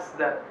request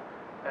that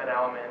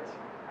element.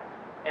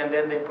 And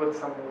then they put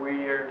some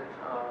weird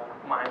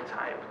MIME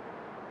type.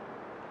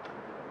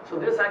 So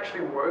this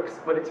actually works,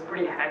 but it's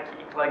pretty hacky.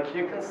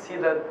 You can see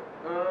that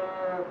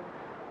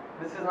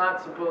this is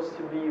not supposed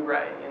to be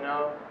right, you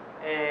know?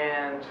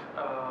 And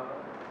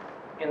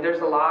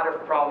there's a lot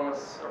of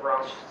problems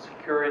around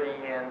security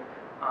and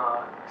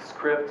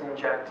script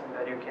injecting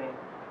that you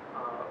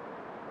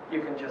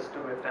can just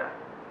do with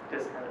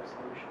this kind of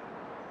solution.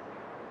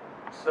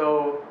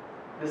 So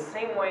the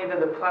same way that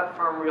the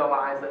platform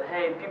realized that,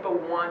 hey, people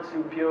want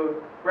to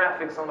build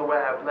graphics on the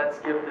web, let's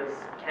give this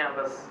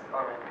canvas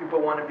element. People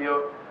want to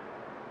build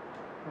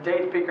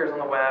date pickers on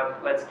the web,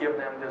 let's give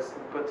them this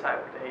input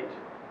type date.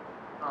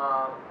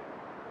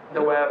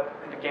 The web,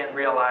 again,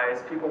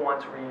 realized people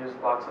want to reuse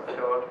blocks of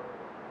code,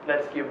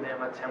 let's give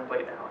them a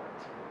template element.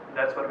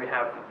 That's what we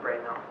have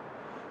right now.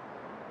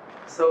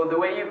 So the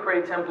way you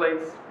create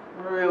templates,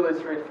 really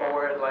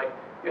straightforward.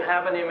 You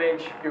have an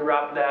image, you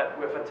wrap that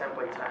with a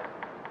template tag.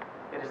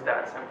 It is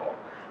that simple.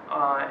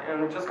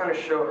 And I'm just going to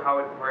show how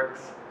it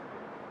works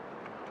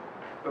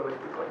really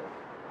quickly.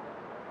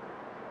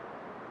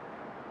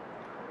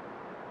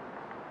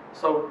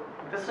 So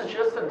this is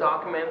just a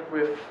document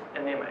with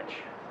an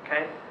image,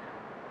 okay?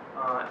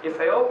 If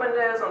I open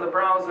this on the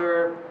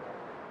browser,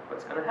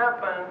 what's going to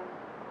happen?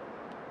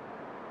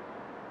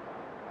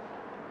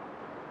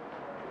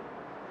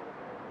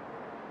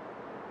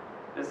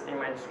 This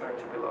image is going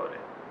to be loaded,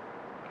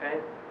 okay?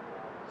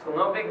 So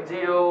no big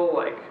deal,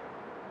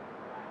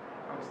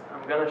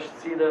 I'm going to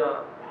see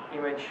the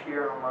image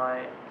here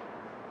on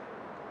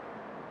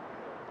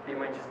the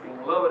image is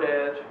being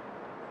loaded.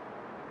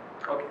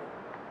 Okay,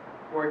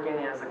 working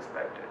as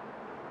expected.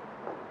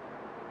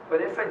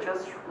 But if I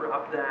just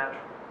wrap that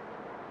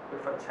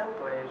with a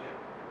template,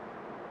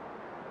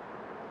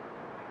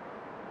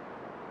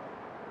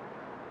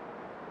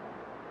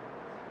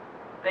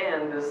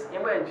 then this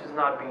image is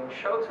not being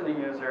shown to the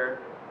user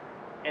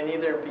and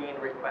neither being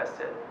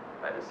requested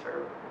by the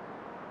server.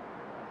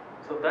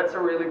 So that's a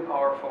really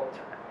powerful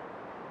tag,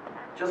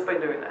 just by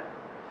doing that.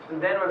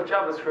 And then with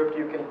JavaScript,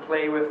 you can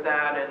play with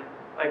that and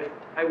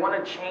I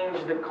want to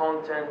change the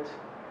content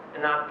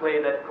and not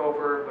play that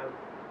cover, but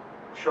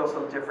show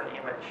some different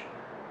image.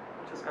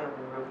 I'm just going to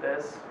remove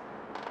this.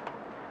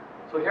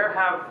 So here I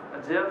have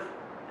a div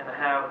and I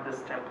have this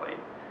template.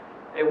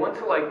 I want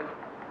to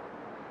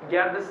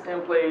get this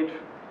template,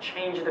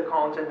 change the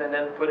content, and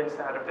then put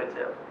inside of the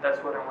div. That's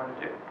what I want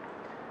to do.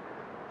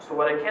 So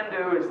what I can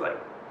do is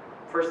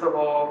first of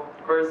all,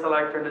 query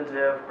selector the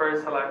div,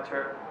 query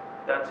selector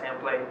that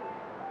template,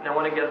 and I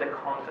want to get the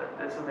content.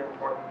 This is the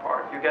important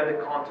part. You get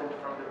the content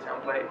from the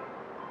template.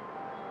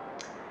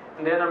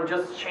 And then I'm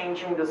just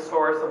changing the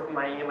source of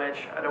my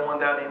image. I don't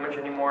want that image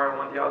anymore, I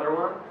want the other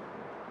one.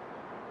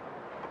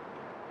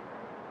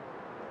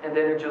 And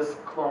then you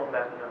just clone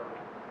that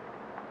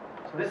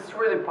node. So this is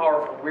really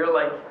powerful.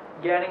 We're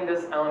getting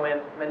this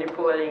element,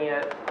 manipulating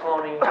it,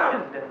 cloning it,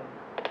 and then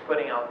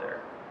putting out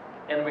there.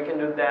 And we can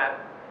do that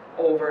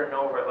over and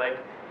over. Like,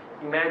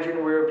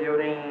 imagine we're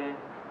building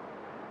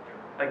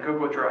like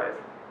Google Drive.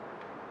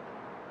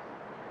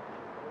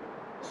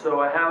 So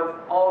I have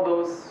all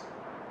these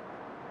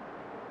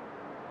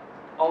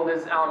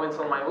elements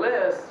on my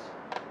list,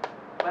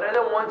 but I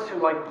don't want to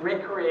like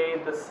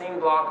recreate the same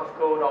block of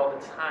code all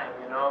the time,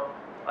 you know?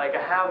 Like,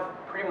 I have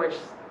pretty much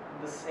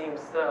the same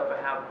stuff.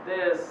 I have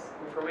this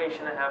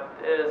information, I have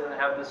this, and I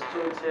have this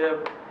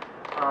tooltip.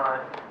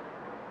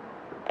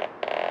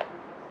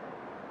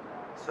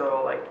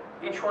 So like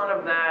each one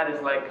of that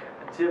is like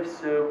a div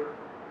soup.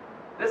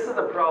 This is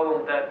the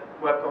problem that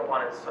web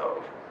components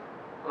solve.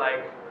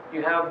 Like,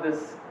 you have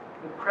this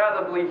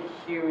incredibly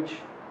huge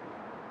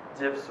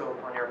div soup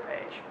on your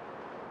page.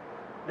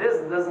 This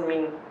doesn't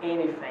mean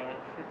anything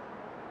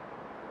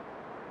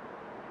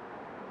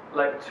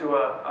like to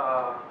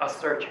a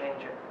search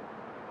engine.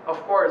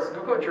 Of course,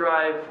 Google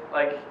Drive,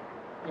 like,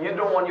 you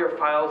don't want your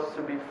files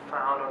to be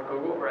found on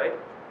Google, right?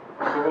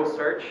 Google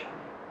search,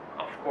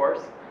 of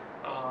course.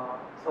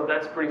 So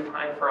that's pretty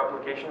fine for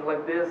applications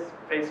like this,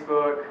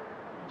 Facebook,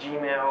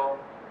 Gmail,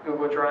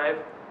 Google Drive.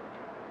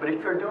 But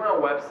if you're doing a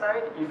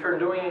website, if you're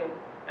doing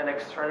an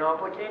external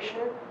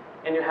application,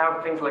 and you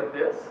have things like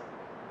this,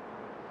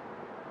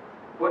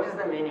 what is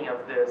the meaning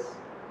of this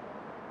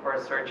for a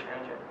search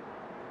engine?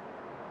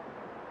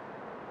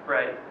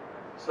 Right?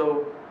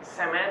 So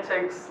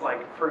semantics,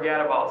 like, forget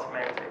about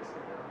semantics.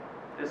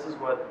 This is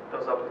what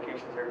those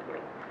applications are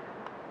doing.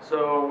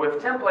 So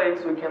with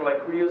templates, we can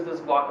like reuse this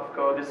block of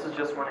code. This is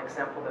just one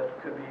example that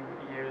could be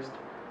used.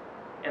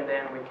 And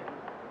then we can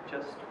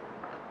just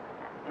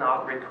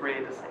not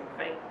recreate the same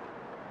thing.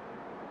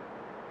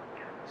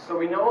 So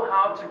we know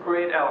how to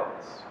create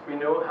elements. We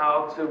know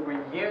how to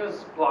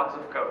reuse blocks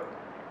of code.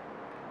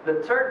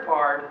 The third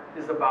part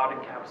is about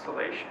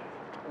encapsulation.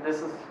 And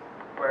this is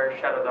where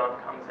Shadow DOM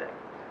comes in.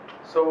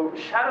 So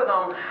Shadow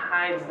DOM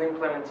hides the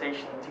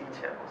implementation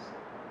details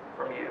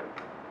from you.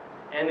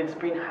 And it's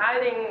been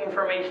hiding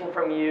information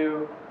from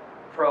you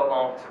for a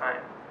long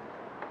time.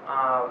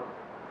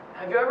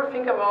 Have you ever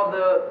think about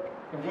the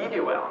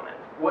video element?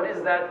 What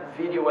is that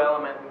video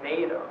element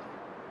made of?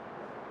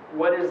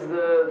 What is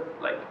the,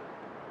 like,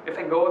 if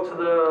I go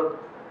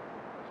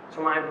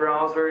to my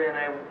browser and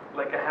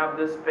I have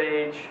this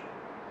page,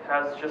 it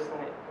has just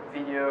a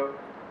video,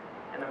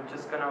 and I'm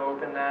just gonna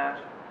open that,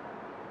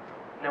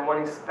 and I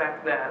want to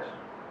inspect that.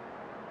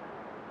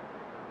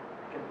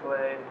 I can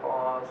play,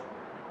 pause.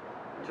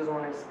 I just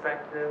want to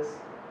inspect this.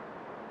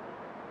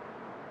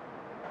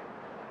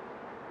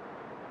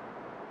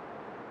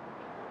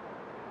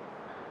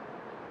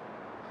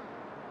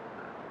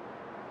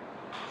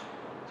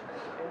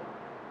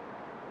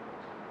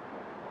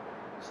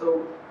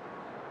 So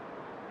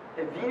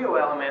a video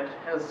element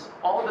has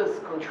all these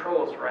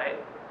controls, right?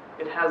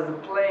 It has the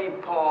play,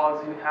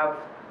 pause, you have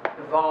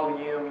the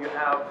volume, you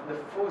have the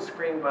full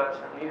screen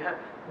button,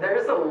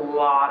 there's a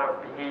lot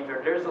of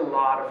behavior, there's a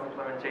lot of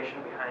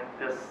implementation behind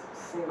this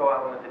single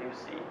element that you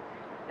see.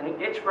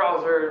 And each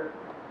browser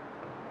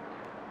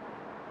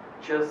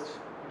just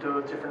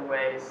do different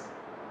ways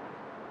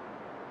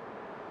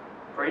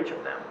for each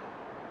of them.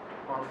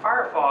 On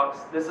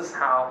Firefox, this is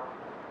how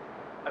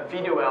a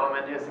video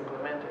element is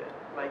implemented.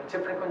 Like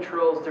different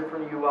controls,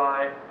 different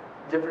UI,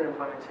 different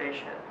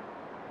implementation.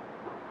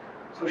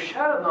 So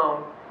Shadow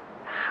DOM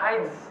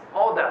hides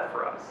all that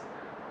for us.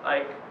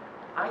 Like,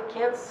 I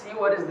can't see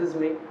what is this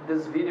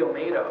video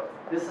made of.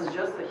 This is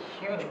just a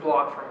huge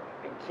block for me.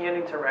 I can't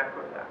interact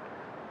with that.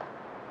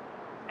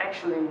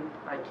 Actually,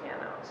 I can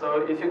now.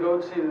 So if you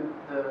go to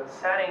the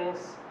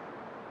settings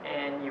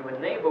and you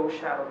enable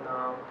Shadow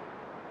DOM,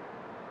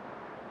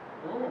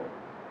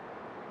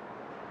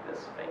 this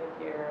thing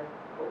here,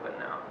 open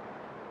now.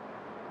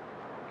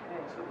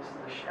 Okay, so this is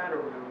the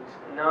shadow root.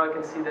 And now I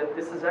can see that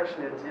this is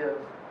actually a div.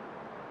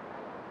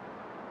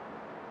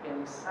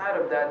 Inside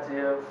of that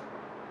div,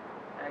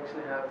 I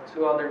actually have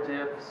two other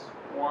divs.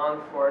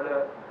 One for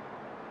the,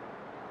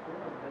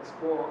 that's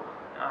cool.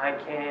 I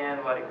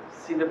can like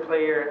see the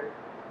player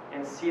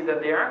and see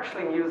that they're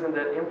actually using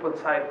the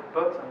input type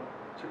button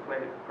to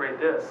create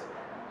this.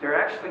 They're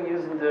actually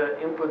using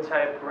the input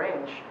type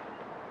range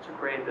to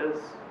create this.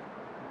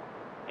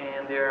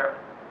 And they're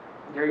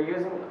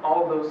using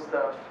all those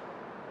stuff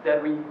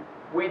that we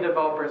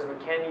developers, we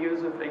can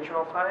use with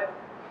HTML5,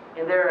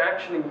 and they're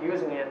actually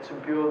using it to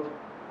build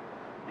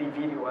the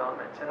video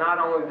element, and not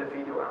only the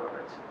video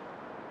element.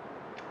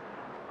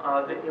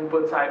 The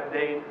input type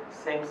date,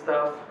 same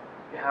stuff.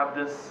 You have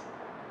this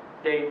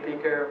date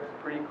picker,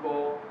 pretty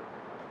cool,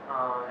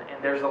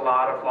 and there's a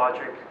lot of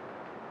logic.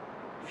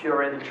 If you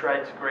already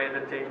tried to create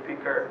a date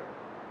picker,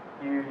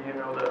 you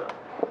know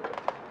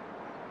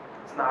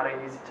it's not an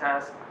easy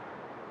task.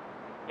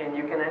 And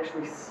you can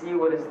actually see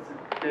what is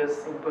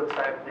this input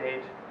type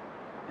date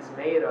is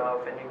made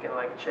of, and you can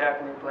like check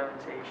the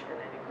implementation,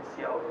 and you can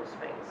see all those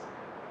things.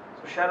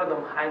 So Shadow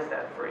DOM hides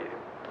that for you.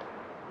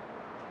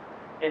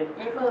 And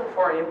even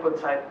for input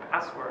type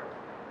password,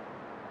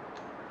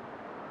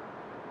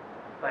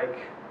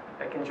 like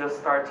I can just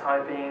start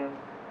typing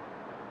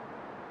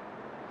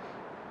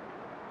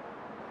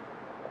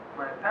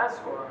my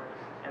password,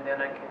 and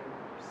then I can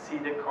see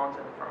the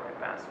content from my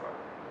password.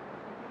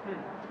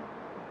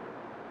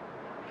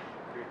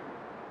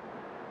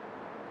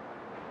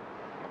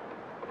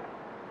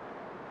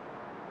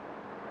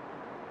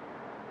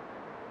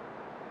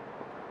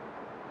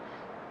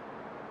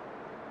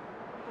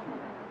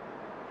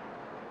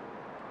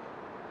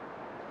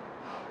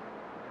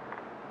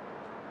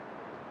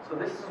 So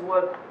this is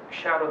what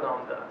Shadow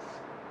DOM does.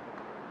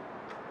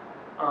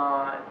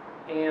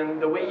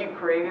 And the way you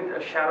create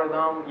a Shadow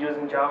DOM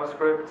using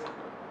JavaScript,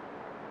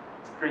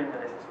 it's pretty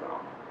nice as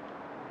well.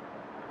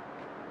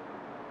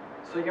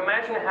 So you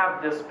imagine you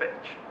have this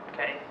page,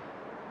 okay?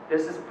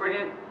 This is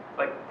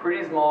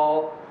pretty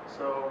small,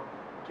 so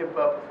keep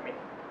up with me.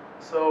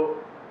 So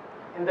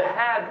in the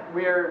head,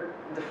 we're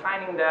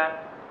defining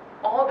that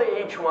all the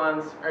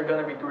H1s are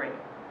going to be green,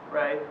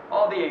 right?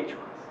 All the H1s.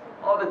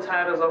 All the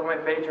titles of my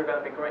page are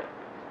going to be green.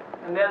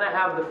 And then I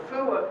have the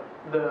foo,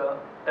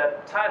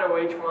 that title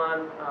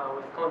H1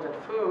 with content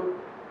foo.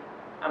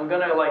 I'm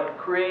going to like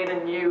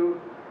creating a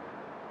new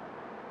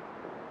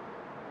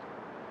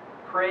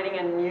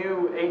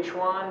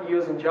H1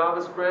 using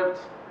JavaScript.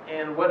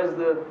 And what is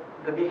the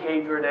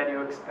behavior that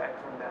you expect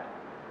from that?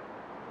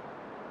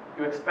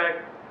 You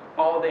expect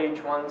all the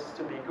H1s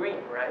to be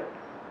green, right?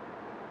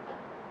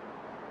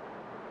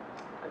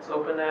 Let's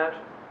open that.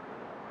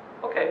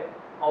 Okay.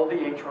 All the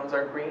H1s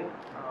are green.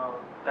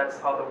 That's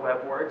how the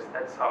web works.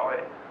 That's how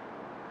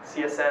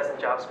CSS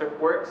and JavaScript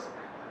works.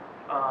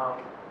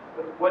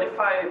 But what if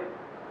I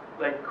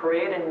like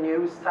create a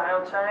new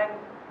style tag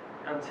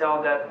and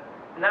tell that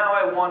now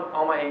I want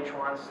all my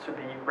H1s to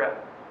be red?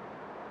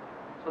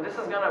 So this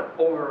is going to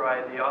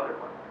override the other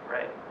one,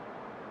 right?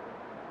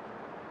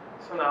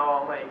 So now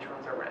all my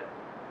H1s are red.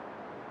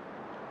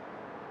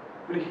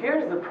 But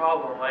here's the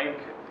problem. Like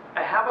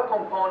I have a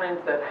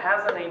component that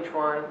has an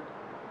H1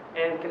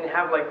 and can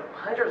have like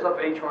hundreds of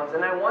H1s,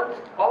 and I want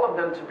all of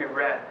them to be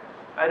red.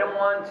 I don't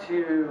want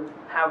to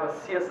have a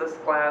CSS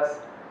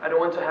class. I don't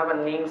want to have a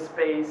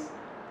namespace.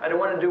 I don't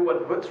want to do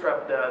what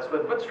Bootstrap does.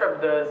 What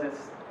Bootstrap does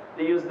is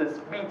they use this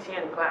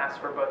btn class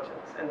for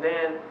buttons, and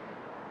then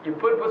you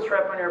put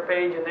Bootstrap on your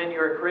page, and then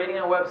you're creating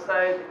a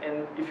website,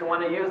 and if you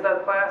want to use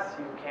that class,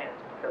 you can't,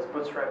 because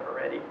Bootstrap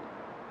already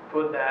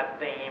put that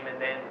name, and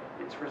then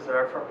it's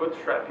reserved for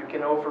Bootstrap. You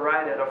can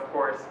override it, of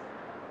course.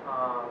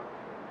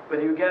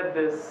 But you get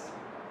this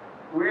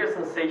weird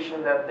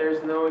sensation that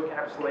there's no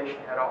encapsulation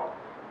at all.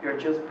 You're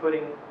just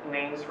putting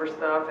names for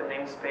stuff and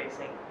name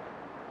spacing,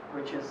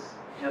 which is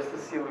just a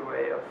silly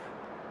way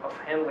of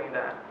handling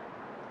that.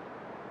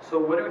 So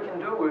what we can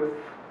do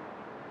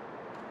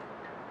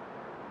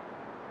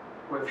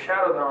with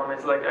Shadow DOM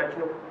is like I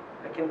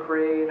can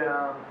create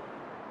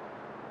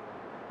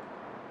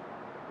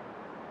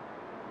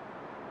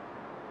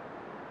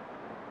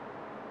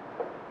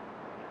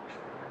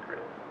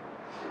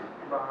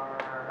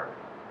var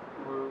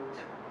root.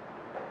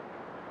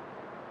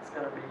 It's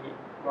going to be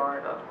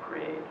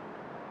var.create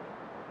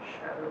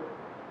shadow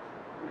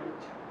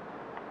root.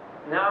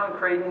 Now I'm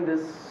creating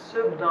this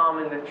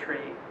subDOM in the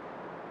tree,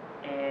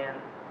 and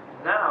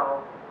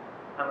now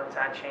I'm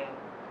attaching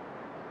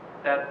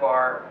that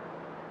var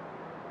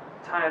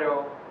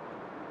title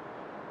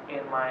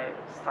in my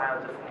style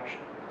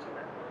definition to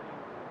that.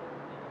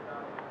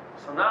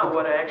 So now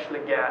what I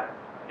actually get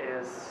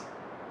is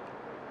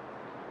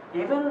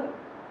even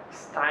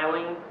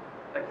styling,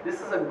 like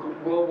this is a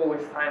global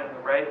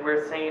styling, right?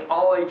 We're saying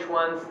all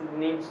H1s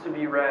needs to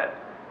be red.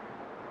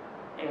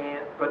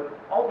 But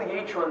all the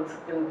H1s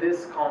in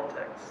this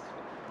context,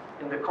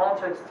 in the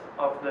context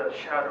of the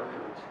shadow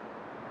root.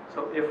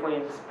 So if we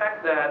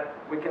inspect that,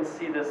 we can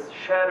see this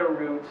shadow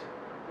root,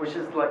 which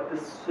is like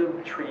this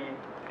subtree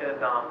in a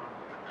DOM.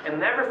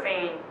 And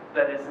everything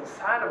that is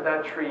inside of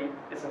that tree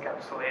is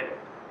encapsulated.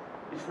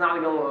 It's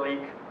not going to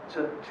leak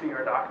to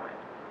your document.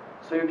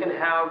 So you can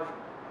have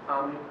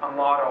a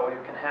model,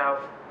 you can have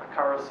a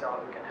carousel,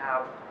 you can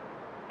have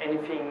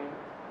anything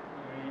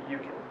you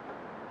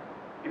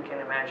can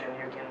imagine,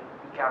 you can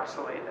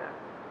encapsulate that.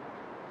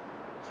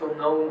 So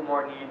no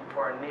more need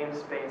for name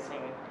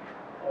spacing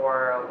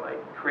or like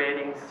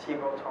creating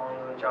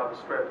singletons in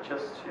JavaScript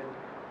just to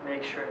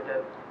make sure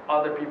that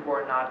other people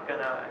are not going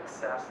to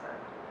access that.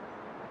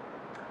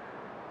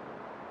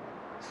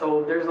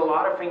 So there's a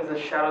lot of things that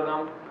Shadow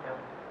DOM. Yeah.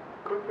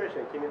 Quick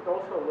question, can it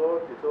also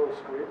load its own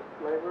script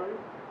library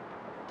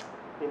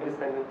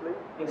independently?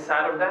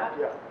 Inside of that?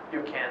 Yeah.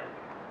 You can.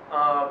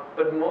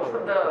 But most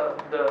of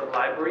the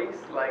libraries,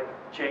 like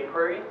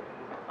jQuery,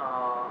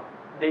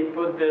 they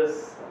put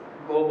this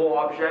global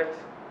object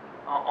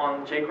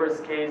on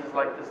jQuery's case is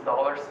like this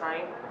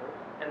 $sign,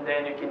 and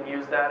then you can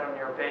use that on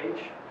your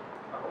page.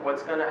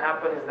 What's going to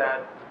happen is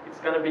that it's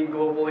going to be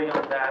globally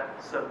on that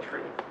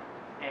subtree,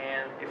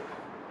 and if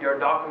your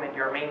document,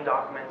 your main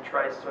document,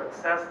 tries to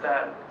access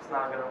that, it's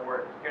not going to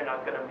work. You're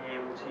not going to be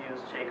able to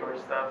use jQuery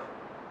stuff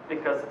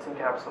because it's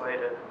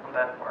encapsulated on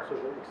that part. So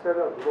the extent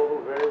of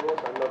global variables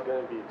are not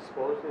going to be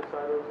exposed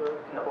inside of the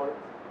component?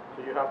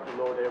 So you have to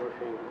load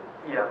everything?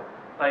 Yeah,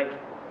 like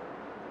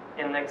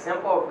an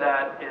example of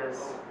that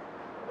is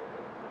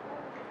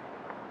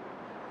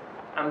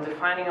I'm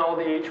defining all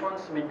the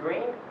H1s to be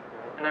green,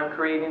 and I'm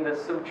creating the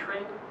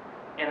subtree,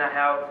 and I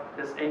have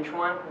this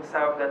H1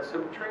 inside of that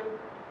subtree,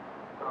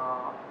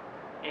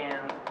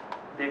 and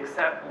the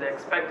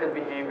expected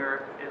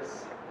behavior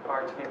is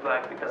R to be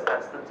black because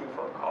that's the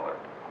default color.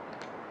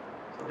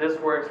 So this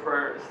works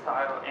for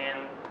style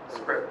and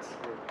scripts.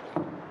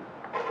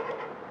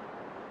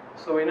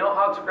 So we know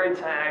how to create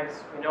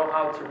tags, we know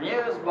how to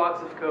reuse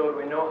blocks of code,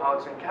 we know how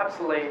to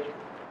encapsulate,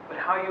 but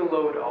how you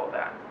load all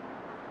that,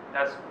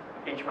 that's what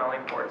HTML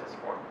import is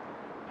for.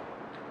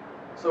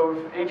 So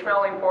with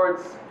HTML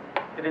imports,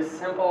 it is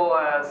simple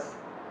as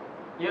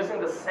using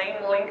the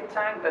same link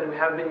tag that we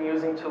have been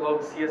using to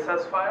load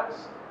CSS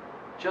files,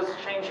 just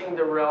changing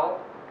the rel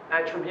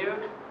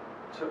attribute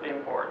to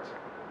import.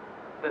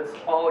 That's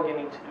all you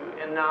need to do.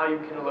 And now you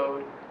can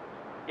load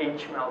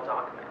HTML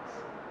documents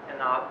and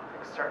not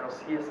external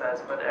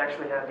CSS, but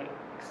actually having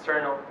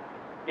external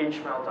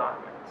HTML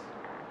documents.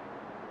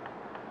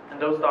 And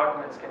those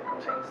documents can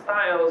contain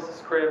styles,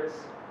 scripts,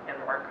 and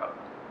markup.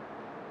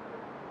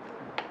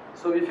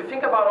 So if you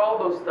think about all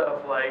those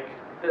stuff, like,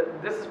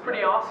 this is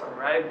pretty awesome,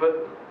 right?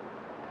 But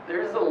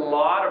there's a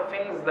lot of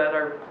things that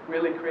are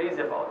really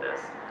crazy about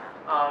this.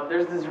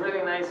 There's this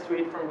really nice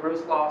tweet from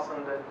Bruce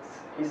Lawson that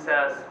he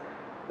says,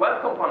 web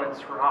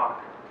components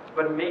rock,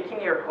 but making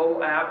your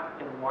whole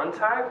app in one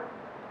tag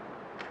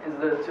is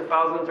the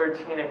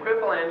 2013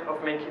 equivalent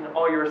of making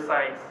all your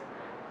sites,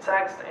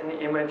 text and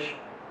image,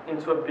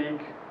 into a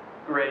big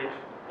great,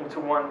 into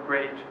one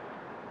great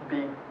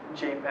big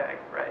JPEG,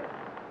 right?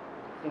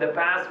 In the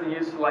past, we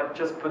used to like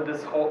just put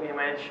this whole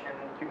image and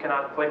you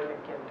cannot click, you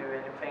can't do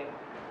anything.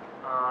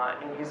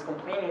 And he's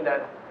complaining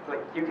that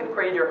like you can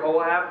create your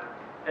whole app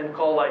and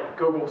call like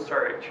Google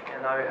search,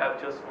 and now you have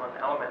just one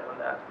element on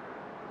that.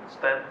 So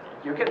that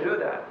you can do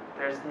that.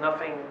 There's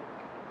nothing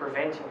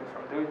preventing you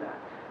from doing that.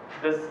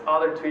 This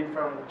other tweet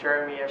from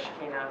Jeremy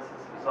Ashkenas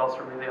is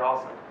also really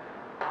awesome.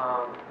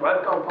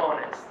 Web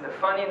components, the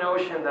funny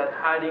notion that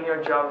hiding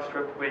your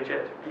JavaScript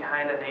widget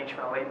behind an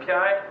HTML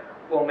API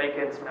will make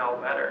it smell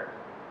better,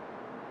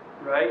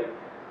 right?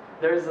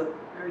 There are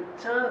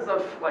tons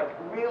of like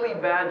really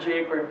bad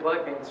jQuery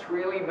plugins,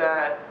 really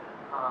bad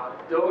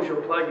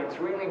Dojo plugins,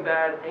 really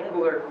bad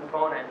Angular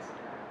components.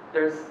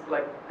 There's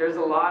a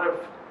lot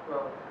of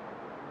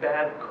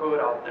bad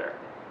code out there,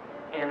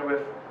 and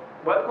with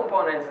web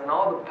components and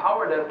all the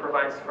power that it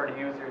provides for the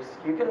users,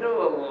 you can do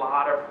a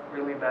lot of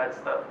really bad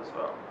stuff as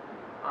well.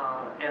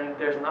 And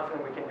there's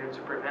nothing we can do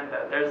to prevent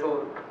that. There's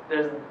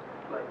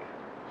like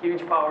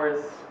huge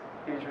powers,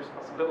 huge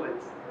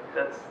responsibilities.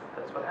 That's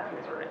what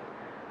happens, right?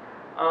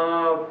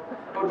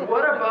 But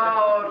what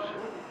about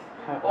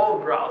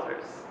old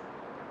browsers?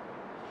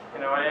 You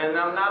know, and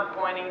I'm not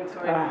pointing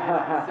to any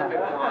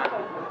specific one.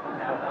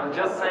 I'm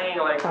just saying,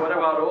 like, what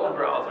about old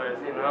browsers?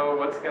 You know,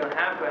 what's going to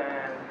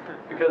happen?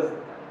 Because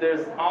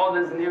there's all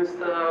this new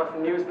stuff,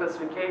 new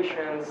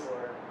specifications,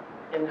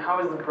 and how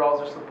is the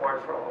browser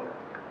support for all of that?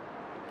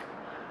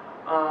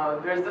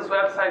 There's this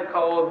website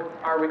called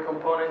Are We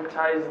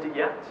Componentized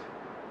Yet?,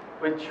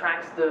 which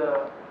tracks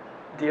the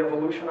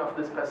evolution of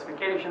the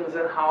specifications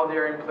and how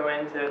they're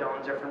implemented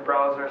on different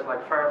browsers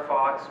like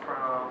Firefox,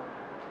 Chrome,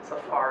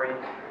 Safari.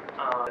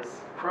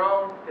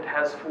 Chrome, it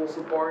has full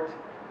support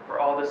for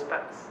all the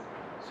specs.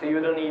 So you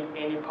don't need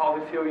any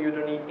polyfill, you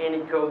don't need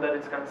any code that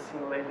is going to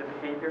simulate the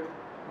behavior.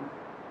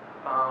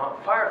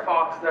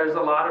 Firefox, there's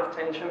a lot of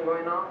tension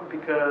going on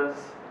because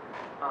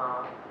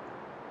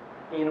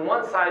in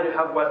one side you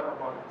have web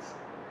components,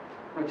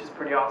 which is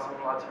pretty awesome,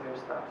 lots of new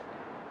stuff.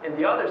 In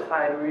the other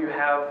side, you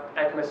have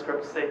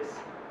ECMAScript 6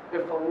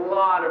 with a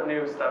lot of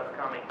new stuff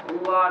coming, to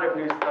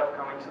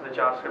the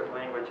JavaScript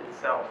language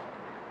itself,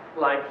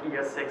 like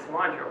ES6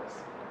 modules.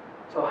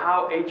 So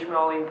how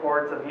HTML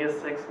imports of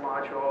ES6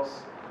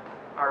 modules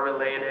are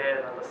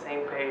related on the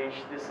same page,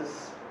 this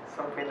is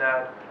something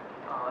that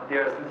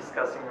they're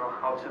discussing on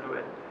how to do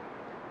it.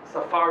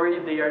 Safari,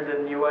 they are the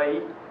new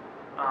IE,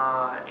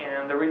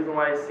 and the reason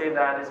why I say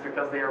that is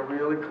because they are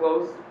really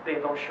close, they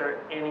don't share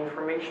any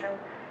information.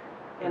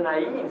 And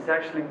IE is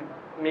actually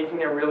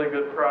making a really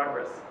good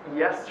progress.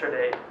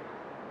 Yesterday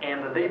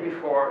and the day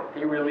before,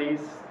 they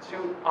released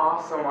 2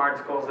 awesome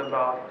articles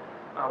about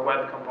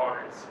web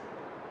components.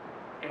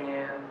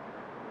 And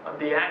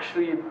they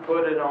actually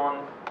put it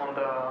on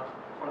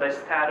the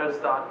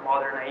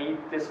status.modern.ie.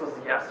 This was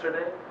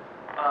yesterday,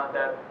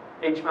 that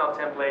HTML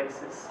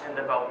templates is in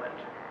development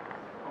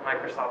on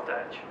Microsoft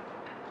Edge.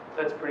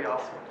 That's pretty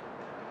awesome.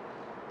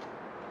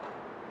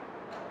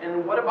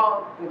 And what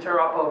about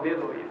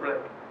interoperability?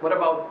 Like, what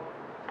about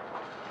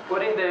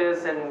putting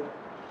this and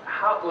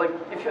how, like,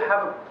 if you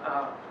have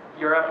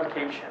your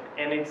application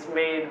and it's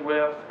made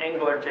with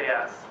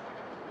AngularJS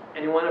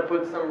and you want to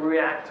put some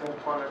React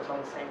components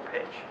on the same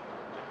page,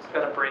 it's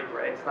going to break,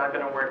 right? It's not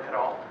going to work at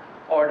all,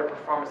 or the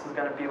performance is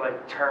going to be like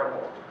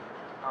terrible.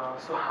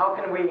 So how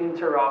can we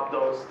interrupt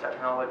those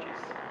technologies?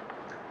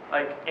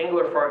 Like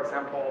Angular, for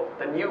example,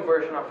 the new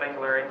version of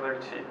Angular, Angular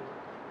 2,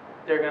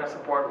 they're going to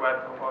support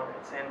web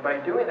components. And by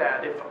doing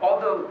that, if all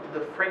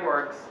the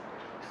frameworks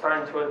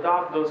starting to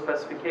adopt those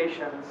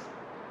specifications,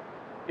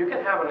 you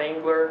can have an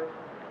Angular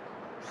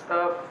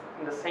stuff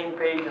in the same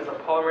page as a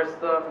Polymer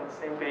stuff in the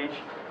same page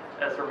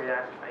as a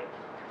React thing.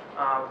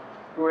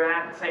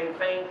 React, same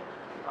thing.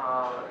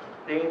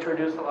 They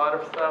introduced a lot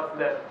of stuff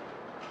that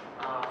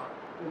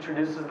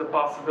introduces the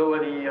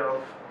possibility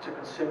to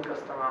consume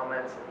custom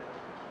elements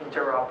and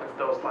interop with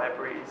those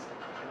libraries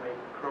and make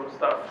cool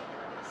stuff.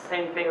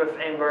 Same thing with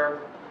Ember.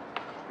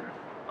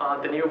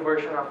 The new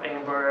version of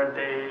Ember,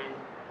 they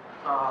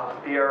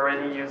are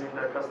already using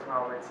the custom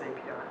elements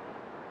API.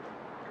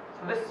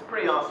 So this is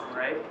pretty awesome,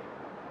 right?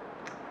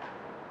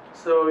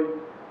 So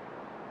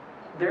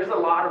there's a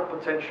lot of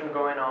potential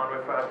going on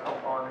with web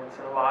components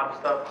and a lot of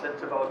stuff that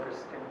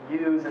developers can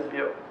use and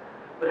build.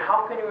 But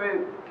how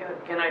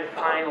can I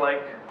find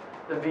like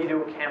the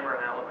video camera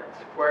element?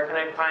 Where can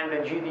I find the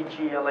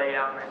GDG LA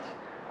element?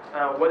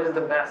 What is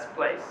the best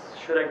place?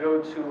 Should I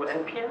go to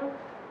NPM?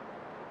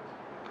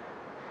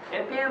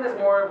 NPM is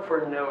more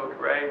for Node,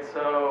 right?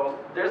 So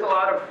there's a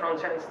lot of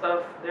front-end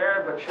stuff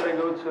there, but should I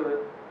go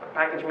to a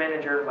package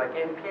manager like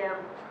NPM?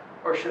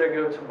 Or should I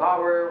go to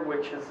Bower,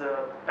 which is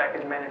a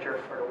package manager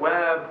for the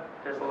web?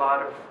 There's a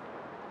lot of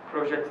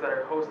projects that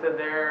are hosted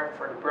there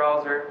for the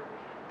browser.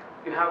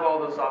 You have all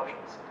those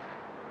options.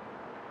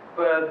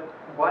 But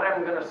what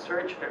I'm going to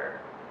search there,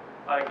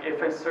 like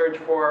if I search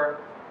for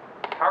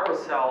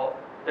carousel,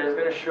 there's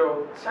going to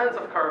show tons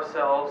of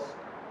carousels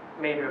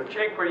made with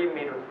jQuery,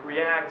 made with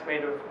React,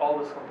 made with all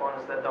those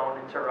components that don't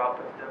interop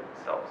with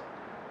themselves.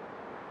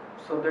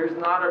 So there was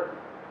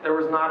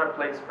not a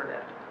place for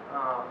that.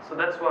 So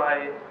that's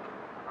why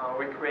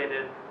we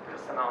created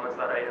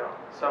customelements.io.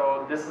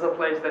 So this is a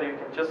place that you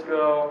can just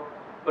go,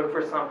 look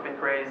for something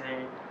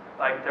crazy.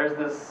 Like there's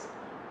this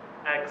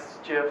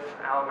XGIF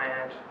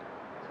element,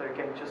 so you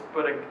can just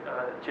put a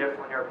GIF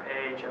on your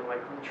page and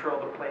like control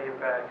the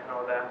playback and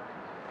all that.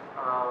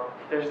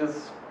 There's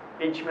this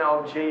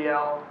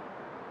HTML.jl,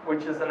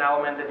 which is an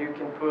element that you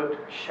can put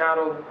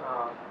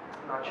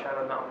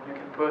you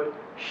can put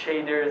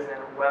shaders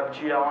and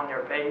WebGL on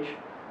your page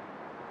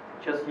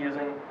just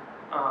using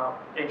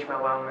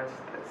HTML elements.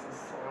 That's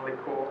insanely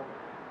cool.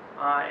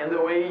 And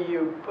the way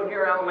you put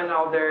your element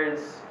out there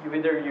is you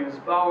either use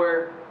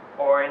Bower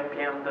or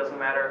NPM, doesn't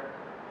matter.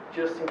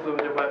 Just include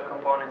the web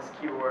components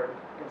keyword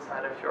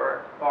inside of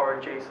your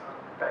Bower JSON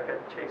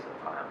packet JSON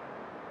file.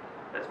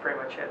 That's pretty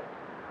much it.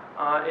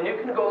 And you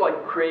can go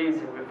like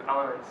crazy with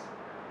elements.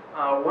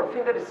 One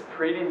thing that is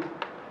pretty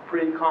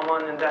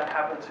common, and that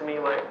happened to me,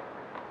 like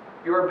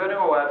you're building a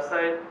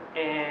website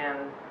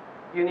and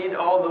you need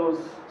all those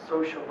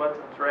social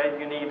buttons, right?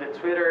 You need the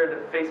Twitter,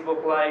 the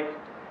Facebook like,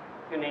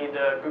 you need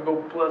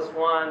Google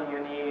 +1, you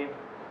need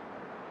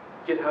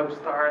GitHub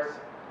stars,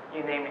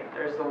 you name it.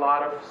 There's a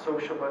lot of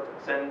social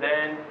buttons, and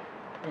then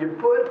you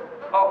put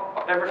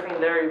everything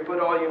there, you put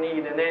all you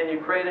need, and then you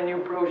create a new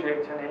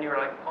project, and then you're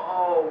like,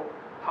 oh,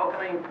 how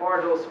can I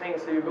import those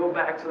things? So you go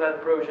back to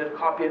that project,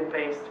 copy and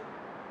paste,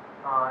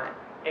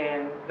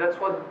 and that's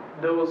what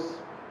those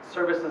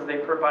services, they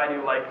provide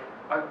you, like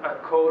a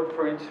code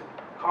for you to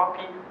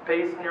copy,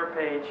 paste on your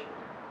page,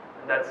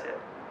 and that's it.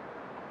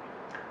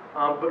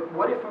 But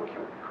what if we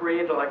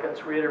create like a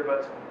Twitter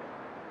button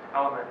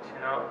element, you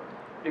know?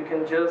 You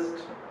can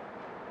just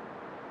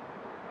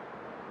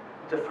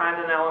define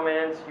an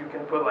element, you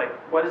can put like,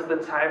 what is the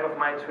type of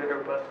my Twitter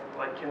button?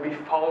 Like, can we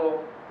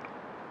follow?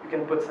 You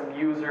can put some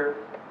user,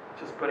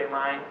 just put in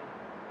mine.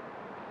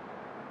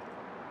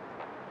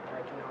 And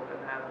I can open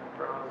that in the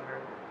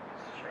browser,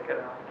 just check it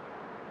out.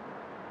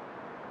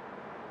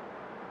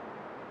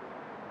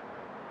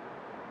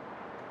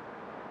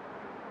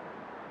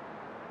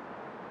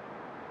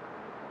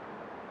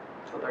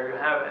 So there you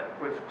have it.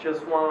 With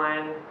just one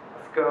line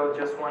of code,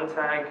 just one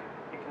tag,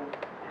 you can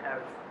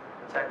have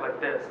a tag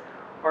like this.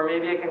 Or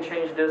maybe I can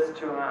change this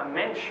to a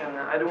mention.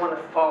 I don't want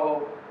to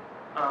follow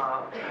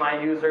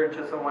my user,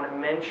 just I want to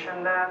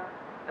mention that.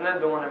 And I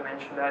don't want to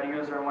mention that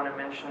user, I want to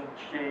mention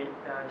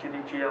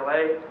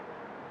GDGLA.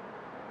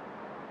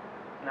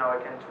 Now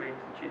I can tweet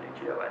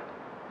GDGLA.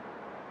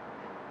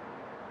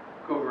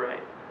 Cool,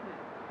 right?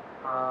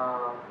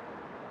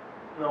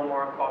 No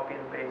more copy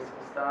and paste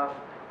and stuff.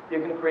 You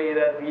can create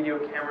a video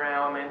camera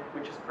element,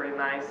 which is pretty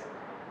nice.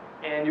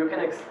 And you can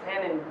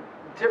extend in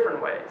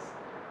different ways.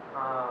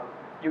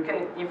 You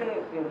can even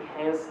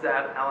enhance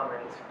that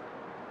element.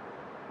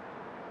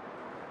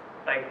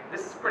 Like,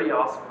 this is pretty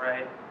awesome,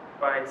 right?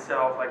 By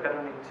itself, like I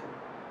don't need to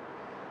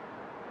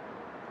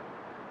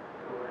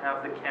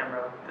have the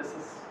camera. This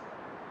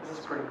is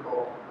pretty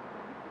cool.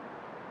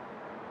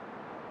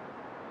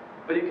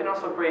 But you can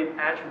also create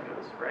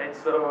attributes, right?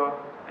 So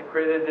I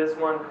created this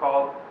one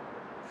called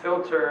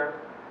filter.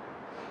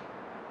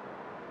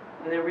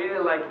 And I really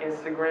like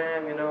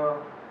Instagram, you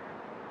know,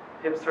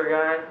 hipster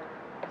guy.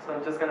 So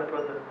I'm just gonna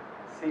put the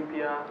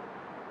sepia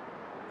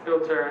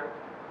filter.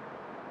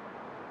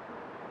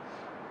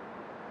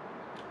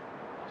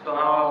 So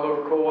now I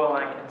look cool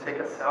and I can take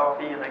a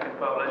selfie and I can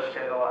publish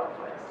it a lot of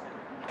places.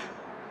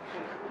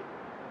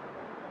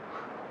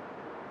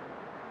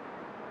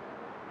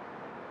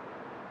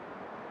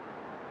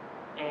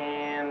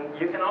 And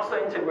you can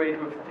also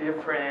integrate with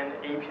different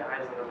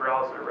APIs in the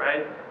browser,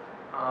 right?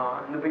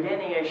 In the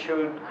beginning, I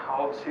showed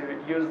how to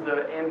use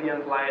the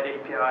ambient light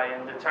API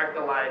and detect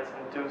the lights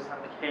and do some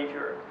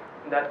behavior.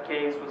 In that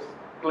case, was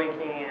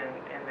blinking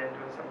and then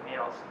doing something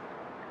else.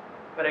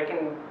 But I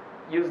can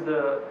use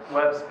the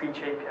web speech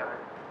API.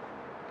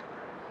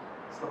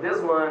 So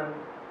this one,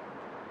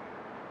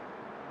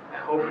 I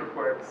hope it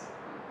works.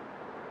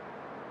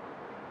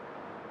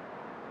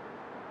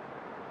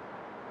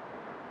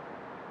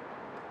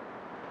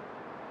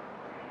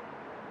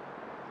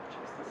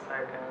 Just a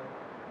second.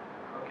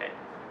 Okay.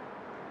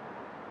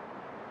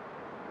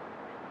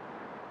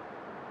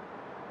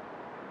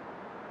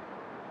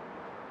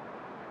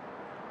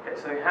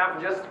 Okay, so you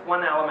have just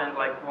one element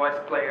like voice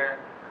player.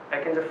 I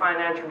can define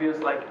attributes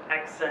like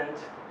accent,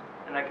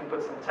 and I can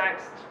put some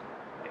text,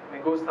 like me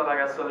gusta la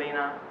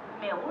gasolina.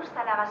 Me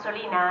gusta la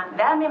gasolina.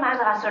 Dame más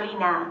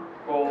gasolina.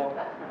 Cool.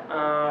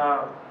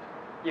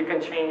 You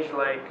can change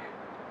like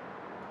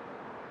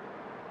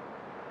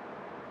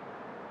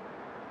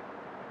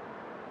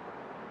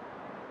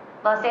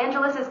Los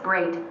Angeles is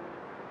great.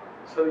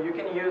 so you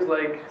can use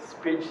like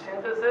speech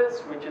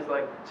synthesis, which is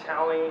like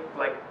telling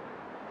like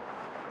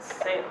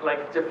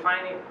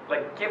defining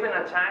like given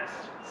a text,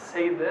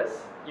 say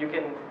this. You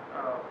can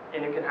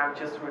and you can have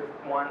just with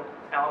one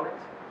element.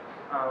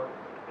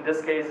 In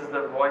this case, is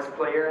the voice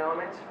player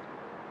element,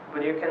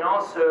 but you can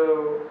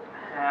also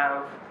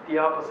have the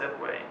opposite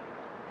way,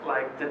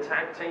 like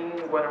detecting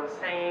what I'm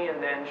saying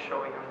and then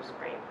showing on the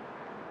screen,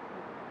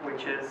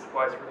 which is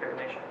voice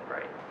recognition,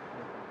 right?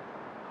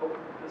 Hope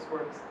this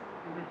works.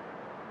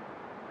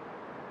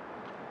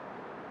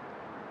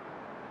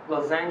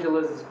 Los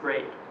Angeles is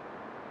great.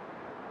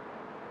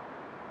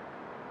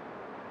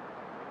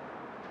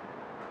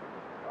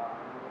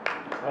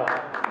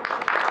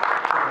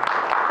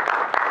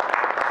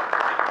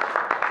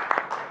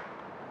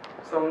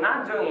 So I'm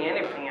not doing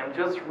anything, I'm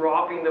just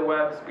wrapping the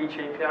web speech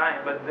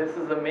API, but this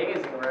is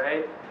amazing,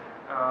 right?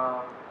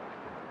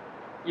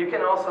 You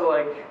can also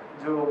like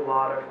do a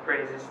lot of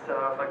crazy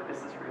stuff, like this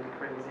is really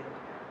crazy.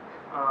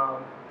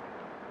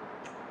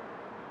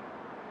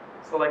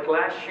 So like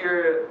last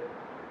year,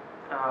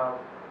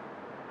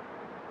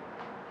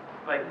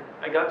 like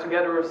I got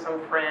together with some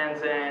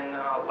friends and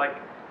like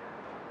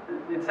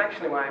it's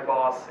actually my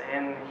boss,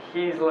 and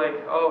he's like,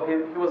 oh, he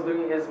was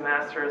doing his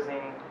master's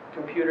in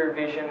computer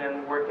vision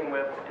and working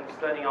with and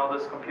studying all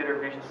this computer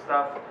vision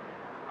stuff.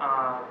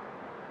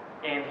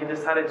 And he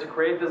decided to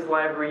create this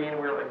library, and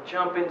we're like,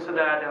 jump into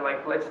that and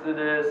like, let's do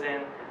this.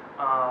 And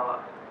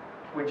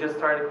we just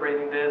started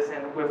creating this.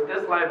 And with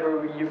this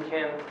library, you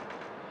can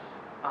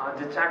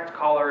detect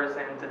colors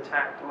and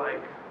detect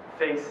like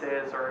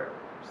faces or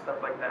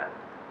stuff like that.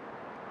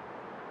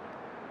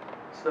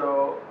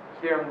 So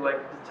here I'm like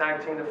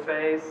detecting the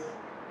face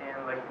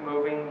and like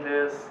moving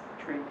this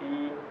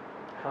 3D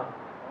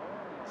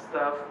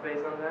stuff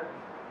based on that.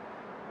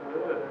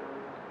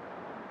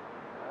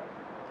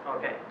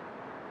 Okay,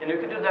 and you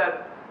can do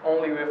that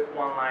only with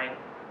one line,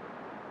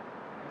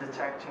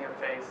 detecting a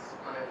face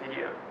on a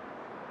video.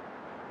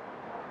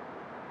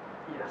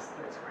 Yes,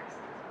 that's crazy.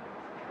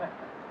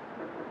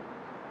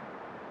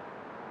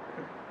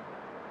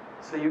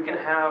 So you can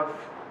have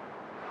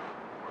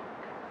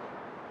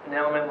an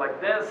element like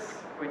this,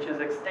 which is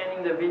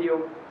extending the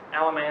video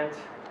element,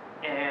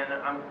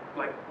 and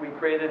we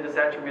created this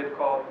attribute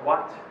called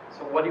what.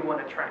 So what do you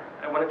want to track?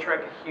 I want to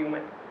track a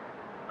human,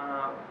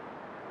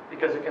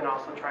 because you can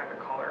also track a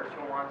color if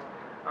you want.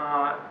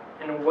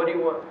 And what do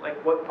you want?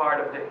 Like what part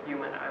of the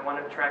human? I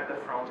want to track the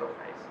frontal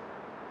face.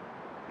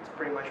 It's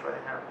pretty much what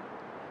I have.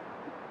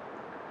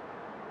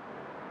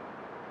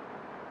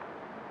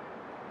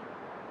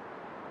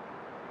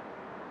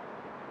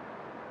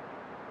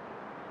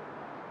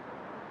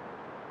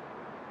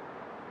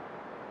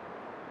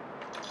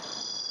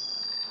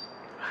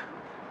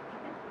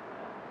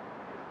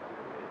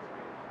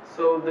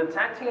 So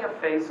detecting a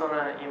face on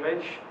an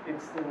image,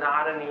 it's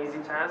not an easy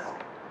task.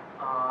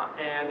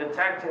 And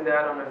detecting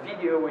that on a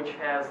video which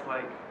has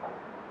like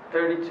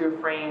 32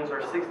 frames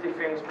or 60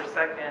 frames per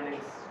second,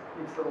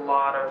 it's a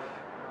lot of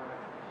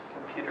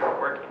computer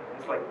working.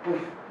 It's like,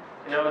 poof,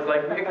 you know, it's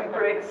like you can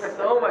create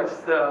so much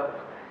stuff.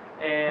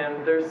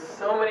 And there's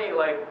so many,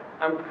 like,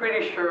 I'm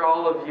pretty sure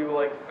all of you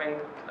like think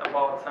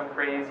about some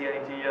crazy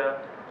idea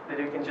that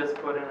you can just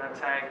put in a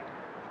tag.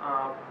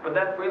 But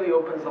that really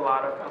opens a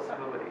lot of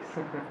possibilities.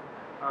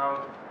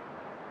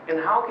 And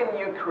how can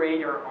you create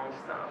your own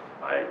stuff?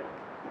 Like,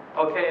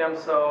 okay, I'm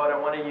sewed, I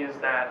want to use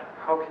that.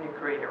 How can you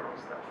create your own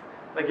stuff?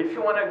 Like if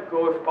you want to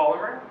go with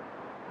Polymer,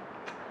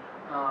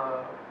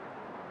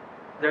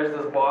 there's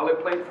this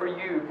boilerplate for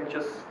you. You can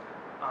just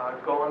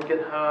go on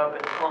GitHub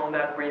and clone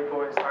that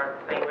repo and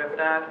start playing with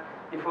that.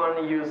 If you want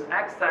to use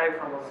Xtag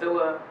from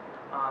Mozilla,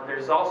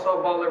 there's also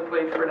a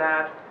boilerplate for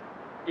that.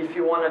 If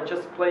you want to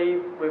just play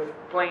with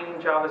plain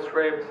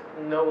JavaScript,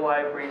 no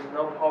libraries,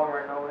 no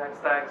Polymer, no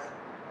Xtags,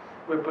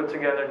 we put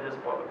together this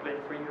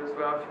boilerplate for you as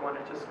well if you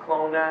want to just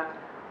clone that.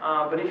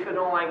 But if you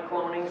don't like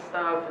cloning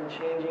stuff and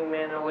changing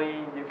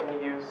manually, you can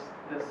use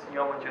this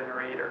YOMA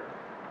generator.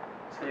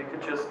 So you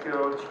could just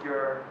go to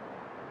your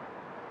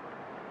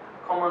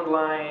command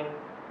line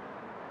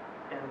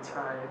and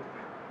type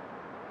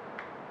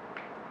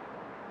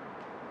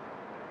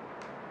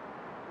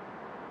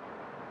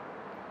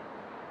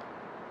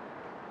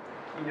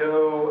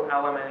yo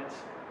element,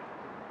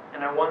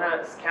 and I want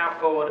to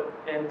scaffold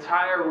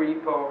entire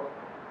repo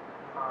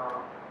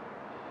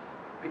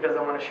because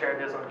I want to share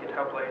this on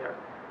GitHub later.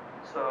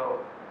 So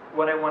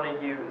what I want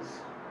to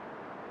use,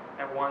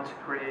 I want to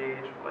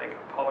create like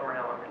a Polymer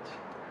element.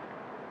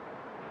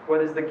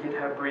 What is the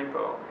GitHub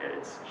repo?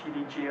 It's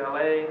GDG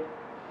LA.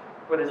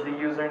 What is the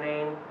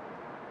username?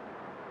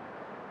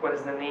 What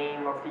is the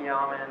name of the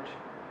element?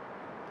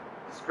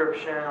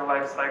 Description,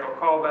 lifecycle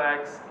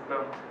callbacks.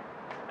 Boom.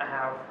 I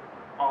have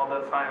all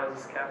the files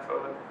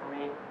scaffolded for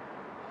me.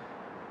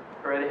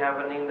 I already have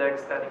an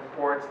index that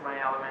imports my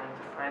element,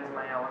 defines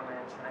my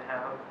element. I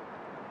have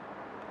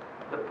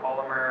the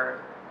Polymer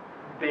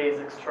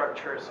basic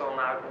structure, so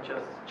now I can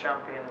just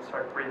jump in and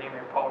start creating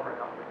a Polymer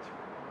element.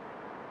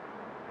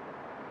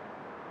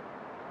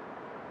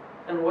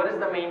 And what is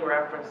the main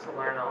reference to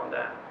learn all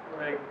that?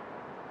 Like,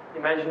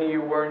 imagine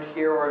you weren't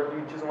here, or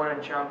you just want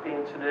to jump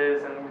into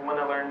this and you want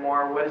to learn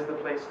more. What is the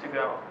place to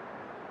go?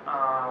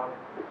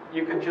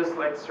 You could just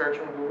like search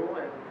on Google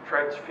and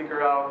try to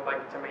figure out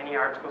like the many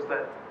articles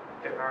that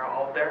are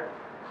out there.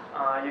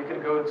 You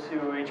could go to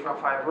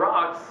HTML5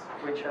 Rocks,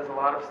 which has a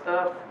lot of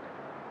stuff,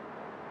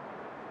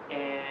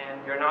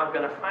 and you're not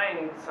gonna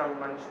find so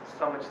much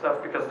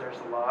stuff because there's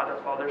a lot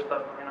of other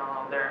stuff going on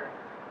out there.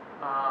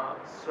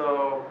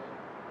 So,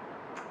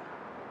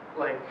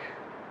 like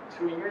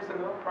 2 years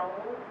ago,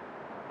 probably,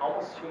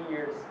 almost 2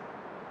 years.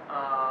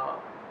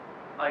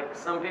 Like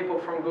some people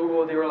from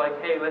Google, they were like,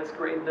 hey, let's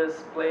create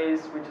this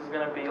place which is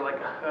gonna be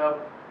like a hub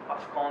of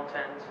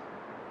content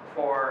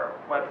for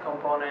web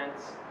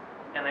components.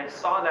 And I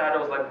saw that, I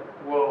was like,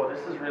 whoa,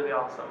 this is really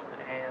awesome.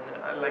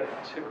 And I like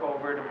took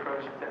over the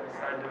project and I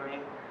started doing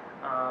it.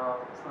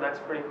 So that's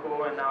pretty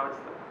cool, and now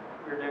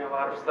we're doing a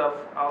lot of stuff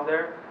out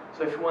there.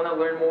 So if you want to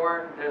learn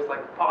more, there's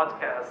like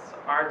podcasts,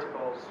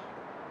 articles,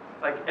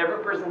 like every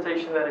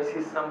presentation that I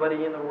see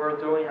somebody in the world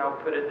doing, I'll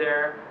put it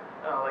there,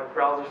 like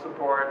browser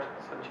support,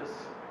 so just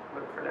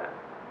look for that.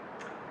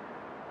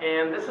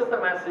 And this is the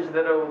message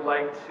that I would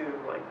like to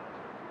like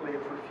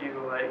leave with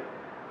you. Like,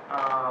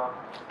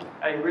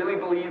 I really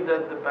believe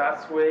that the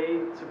best way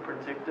to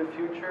predict the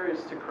future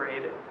is to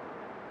create it.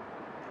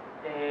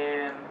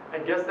 And I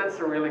guess that's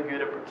a really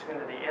good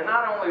opportunity. And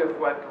not only with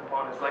web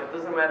components, like it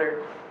doesn't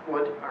matter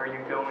what are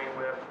you going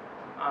with.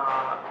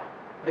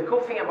 The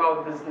cool thing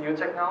about these new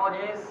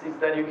technologies is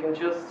that you can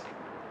just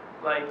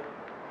like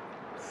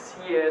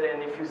see it,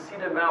 and if you see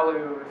the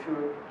value, if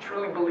you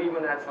truly believe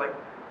in that, it's like,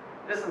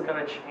 this is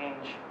gonna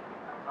change.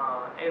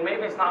 And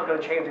maybe it's not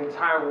gonna change the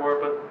entire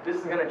world, but this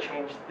is gonna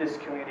change this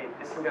community.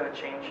 This is gonna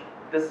change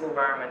this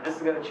environment. This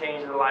is gonna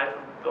change the life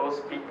of those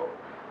people.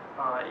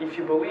 If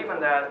you believe in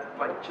that,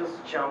 like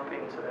just jump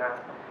into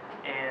that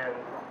and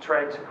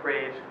try to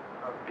create,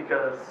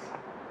 because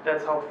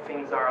that's how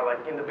things are.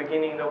 Like in the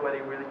beginning, nobody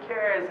really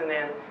cares, and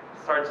then it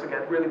starts to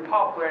get really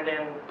popular, and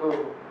then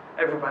boom,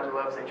 everybody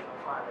loves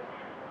HTML5.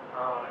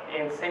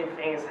 And same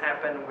things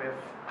happen with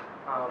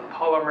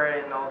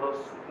Polymer and all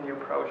those new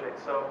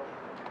projects. So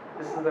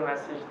this is the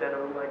message that I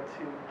would like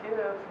to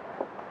give,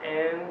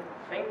 and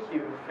thank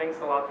you. Thanks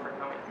a lot for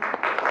coming.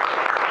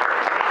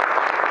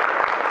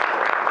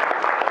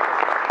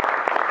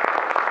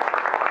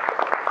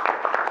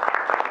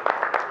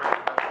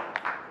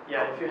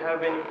 Yeah, if you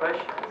have any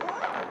questions,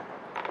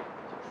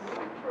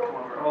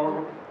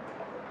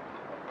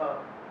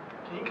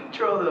 can you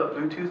control the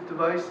Bluetooth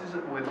devices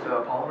with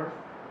Polymer?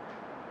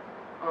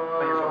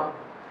 On your phone?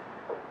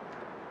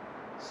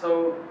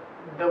 So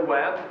the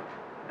web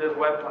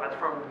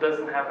platform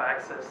doesn't have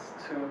access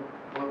to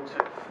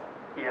Bluetooth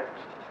yet.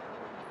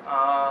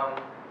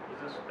 Is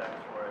this spec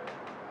for it?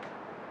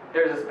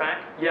 There's a spec?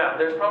 Yeah,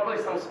 there's probably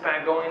some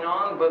spec going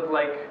on, but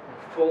like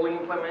fully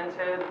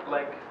implemented,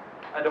 like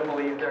I don't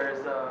believe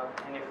there's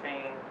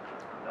anything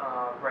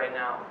right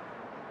now.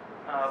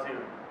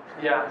 Soon.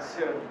 Yeah,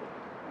 soon.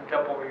 In a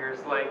couple of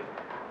years. Like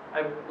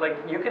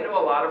you can do a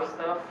lot of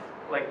stuff.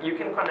 Like you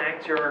can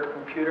connect your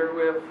computer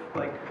with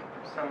like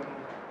some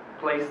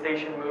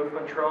PlayStation Move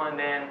control, and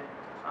then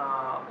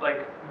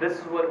like this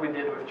is what we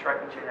did with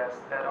Tracking.js,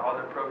 that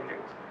other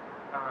project.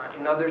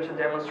 In order to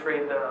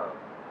demonstrate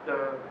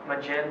the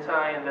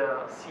magenta and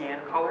the cyan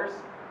colors,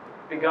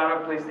 we got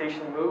a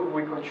PlayStation Move.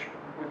 We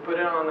put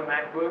it on the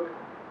MacBook,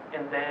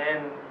 and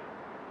then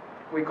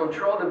we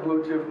control the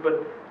Bluetooth.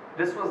 But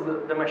this was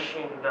the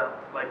machine, the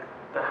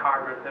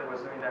hardware that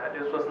was doing that.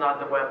 This was not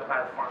the web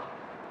platform.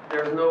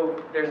 There's no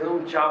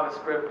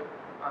JavaScript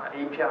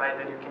API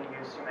that you can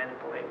use to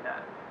manipulate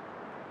that.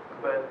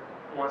 But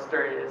once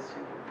there is,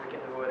 we can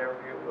do whatever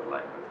you would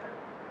like with it.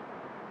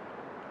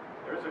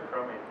 There is a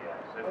Chrome API,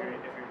 so if you're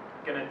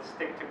gonna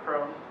stick to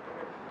Chrome,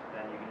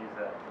 then you can use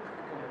that.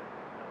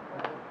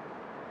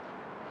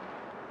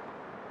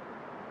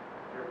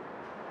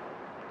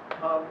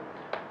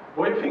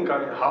 What do you think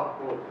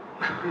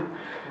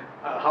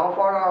How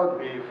far out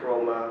be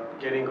from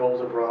getting all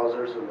the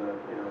browsers on the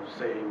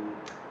same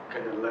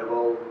kind of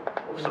level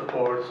of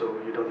support, so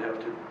you don't have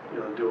to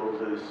do all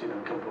this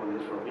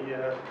components from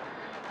here,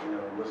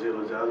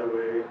 Mozilla's the other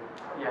way?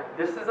 Yeah,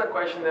 this is a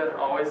question that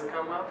always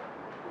come up,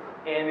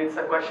 and it's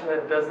a question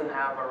that doesn't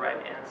have a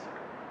right answer.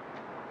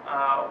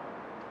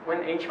 When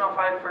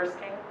HTML5 first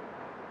came,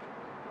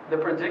 the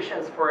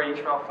predictions for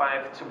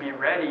HTML5 to be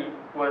ready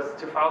was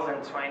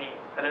 2020.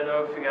 I don't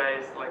know if you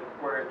guys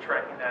were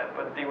tracking that,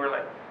 but they were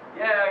like,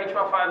 yeah,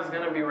 HTML5 is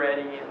going to be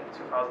ready in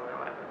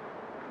 2011.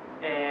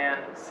 And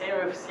same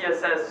with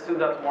CSS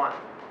 2.1.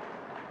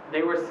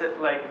 They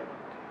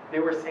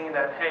were saying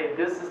that, hey,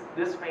 this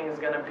thing is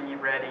going to be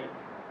ready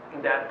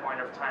in that point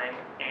of time,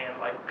 and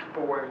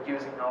people were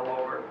using it all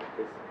over.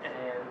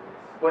 And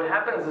what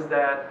happens is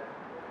that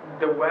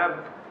the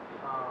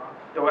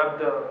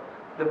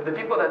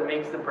people that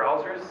makes the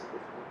browsers,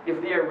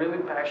 if they are really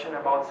passionate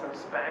about some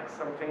specs,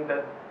 something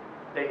that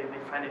they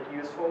find it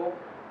useful,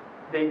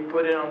 they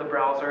put it on the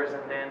browsers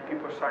and then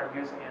people start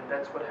using it.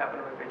 That's what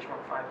happened with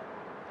HTML5.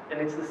 And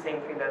it's the same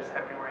thing that's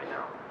happening right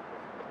now.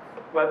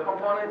 Web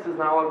Components is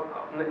now,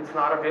 it's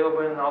not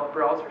available in all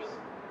browsers.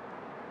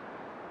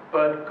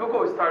 But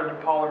Google started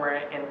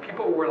Polymer and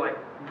people were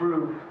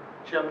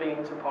jumping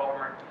into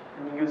Polymer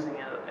and using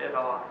it a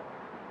lot.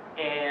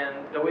 And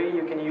the way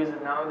you can use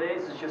it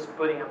nowadays is just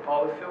putting a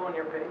polyfill on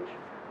your page.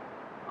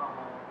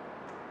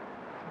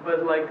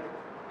 But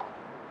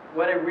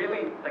what I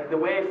really, the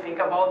way I think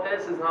about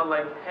this is not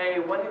hey,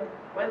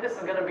 when this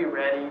is going to be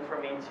ready for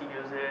me to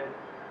use it,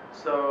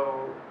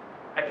 so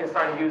I can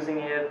start using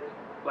it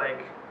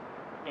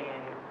in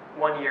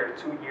 1 year,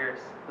 2 years,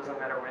 doesn't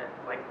matter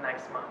when,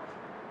 next month.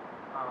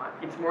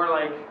 It's more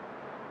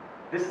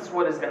this is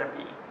what it's going to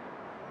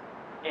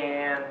be.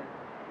 And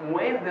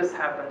when this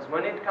happens,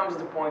 when it comes to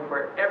the point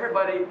where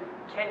everybody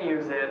can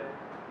use it,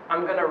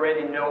 I'm going to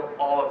already know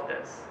all of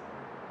this.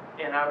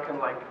 And I can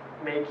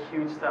make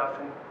huge stuff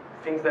and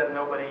things that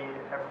nobody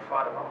ever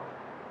thought about.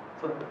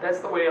 So that's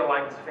the way I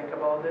like to think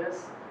about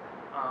this.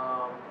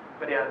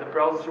 But yeah, the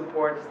browser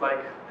support is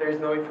there's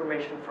no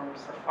information from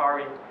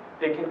Safari.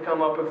 They can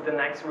come up with the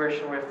next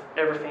version with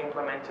everything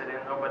implemented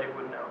and nobody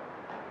would know.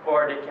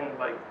 Or they can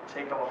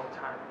take a long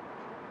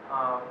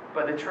time.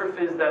 But the truth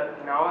is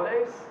that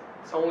nowadays,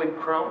 it's only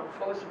Chrome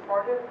fully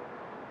supported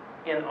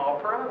and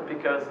Opera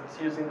because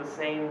it's using the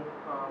same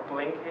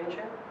Blink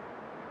engine.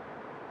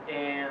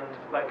 And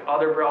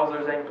other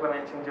browsers are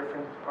implementing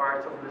different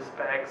parts of the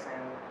specs,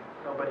 and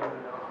nobody will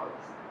know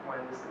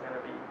when this is going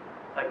to be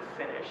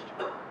finished.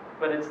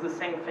 But it's the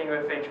same thing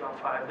with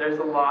HTML5. There's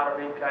a lot of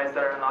APIs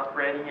that are not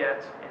ready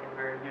yet, and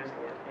we're using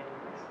it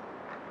anyways.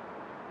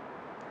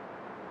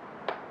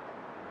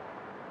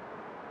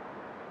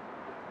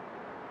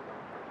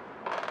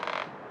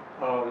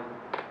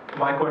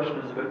 My question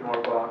is a bit more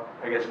about,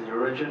 I guess, in your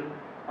origin.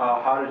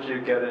 How did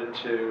you get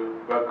into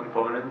web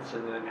components,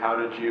 and then how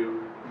did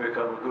you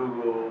become a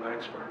Google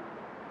expert?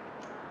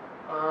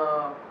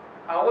 I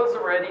was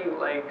already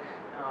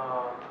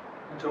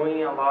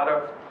doing a lot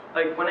of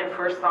when I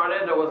first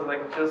started, I was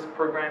just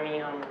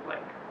programming on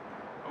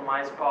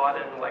my spot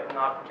and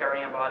not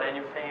caring about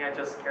anything. I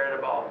just cared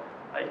about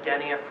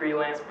getting a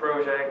freelance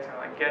project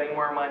and getting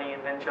more money,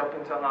 and then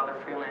jumping to another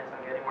freelance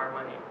and getting more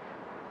money.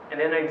 And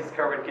then I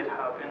discovered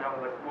GitHub, and I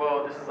was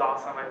whoa, this is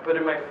awesome. I put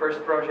in my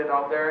first project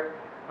out there,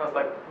 and I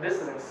was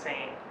this is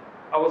insane.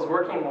 I was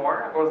working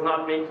more, I was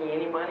not making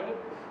any money,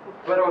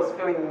 but I was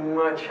feeling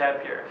much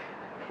happier,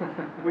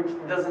 which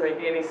doesn't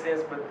make any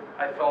sense, but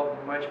I felt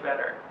much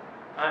better.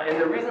 And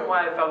the reason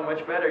why I felt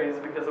much better is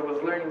because I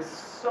was learning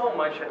so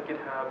much at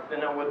GitHub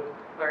than I would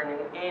learn in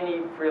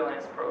any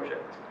freelance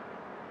project.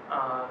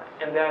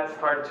 And that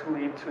started to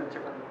lead to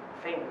different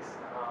things.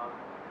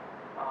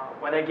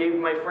 When I gave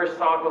my first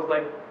talk, I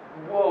was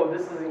whoa,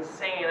 this is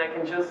insane. I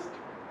can just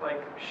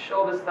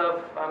show the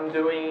stuff I'm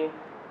doing,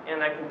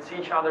 and I can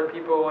teach other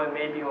people and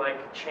maybe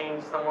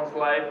change someone's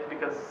life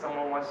because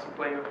someone wants to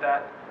play with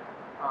that.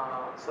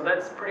 So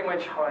that's pretty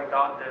much how I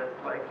got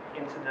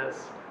into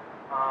this.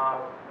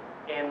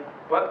 And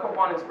web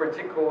components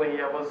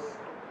particularly,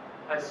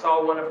 I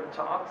saw one of the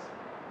talks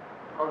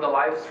on the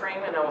live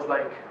stream, and I was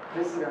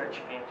this is gonna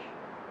change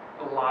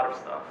a lot of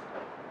stuff.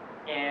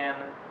 And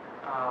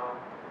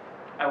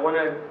I want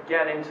to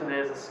get into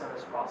this as soon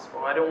as possible.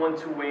 I don't want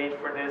to wait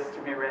for this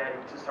to be ready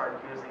to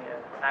start using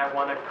it. I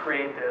want to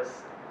create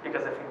this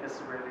because I think this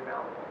is really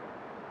valuable.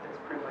 That's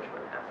pretty much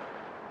what happened.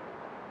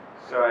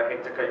 So I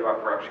hate to cut you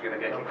off, we're actually going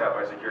to get kicked out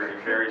by security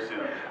very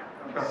soon.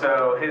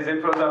 So his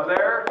info's up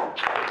there. Thank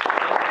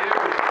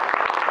you.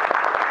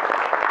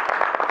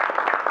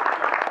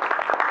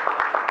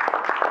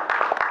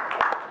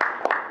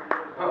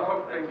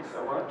 Oh, thank you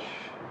so much.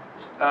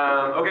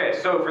 Okay,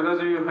 so for those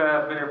of you who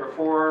have been here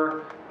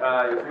before,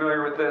 you're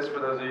familiar with this. For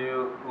those of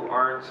you who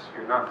aren't,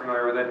 you're not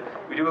familiar with it.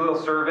 We do a little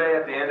survey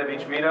at the end of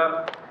each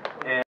meetup.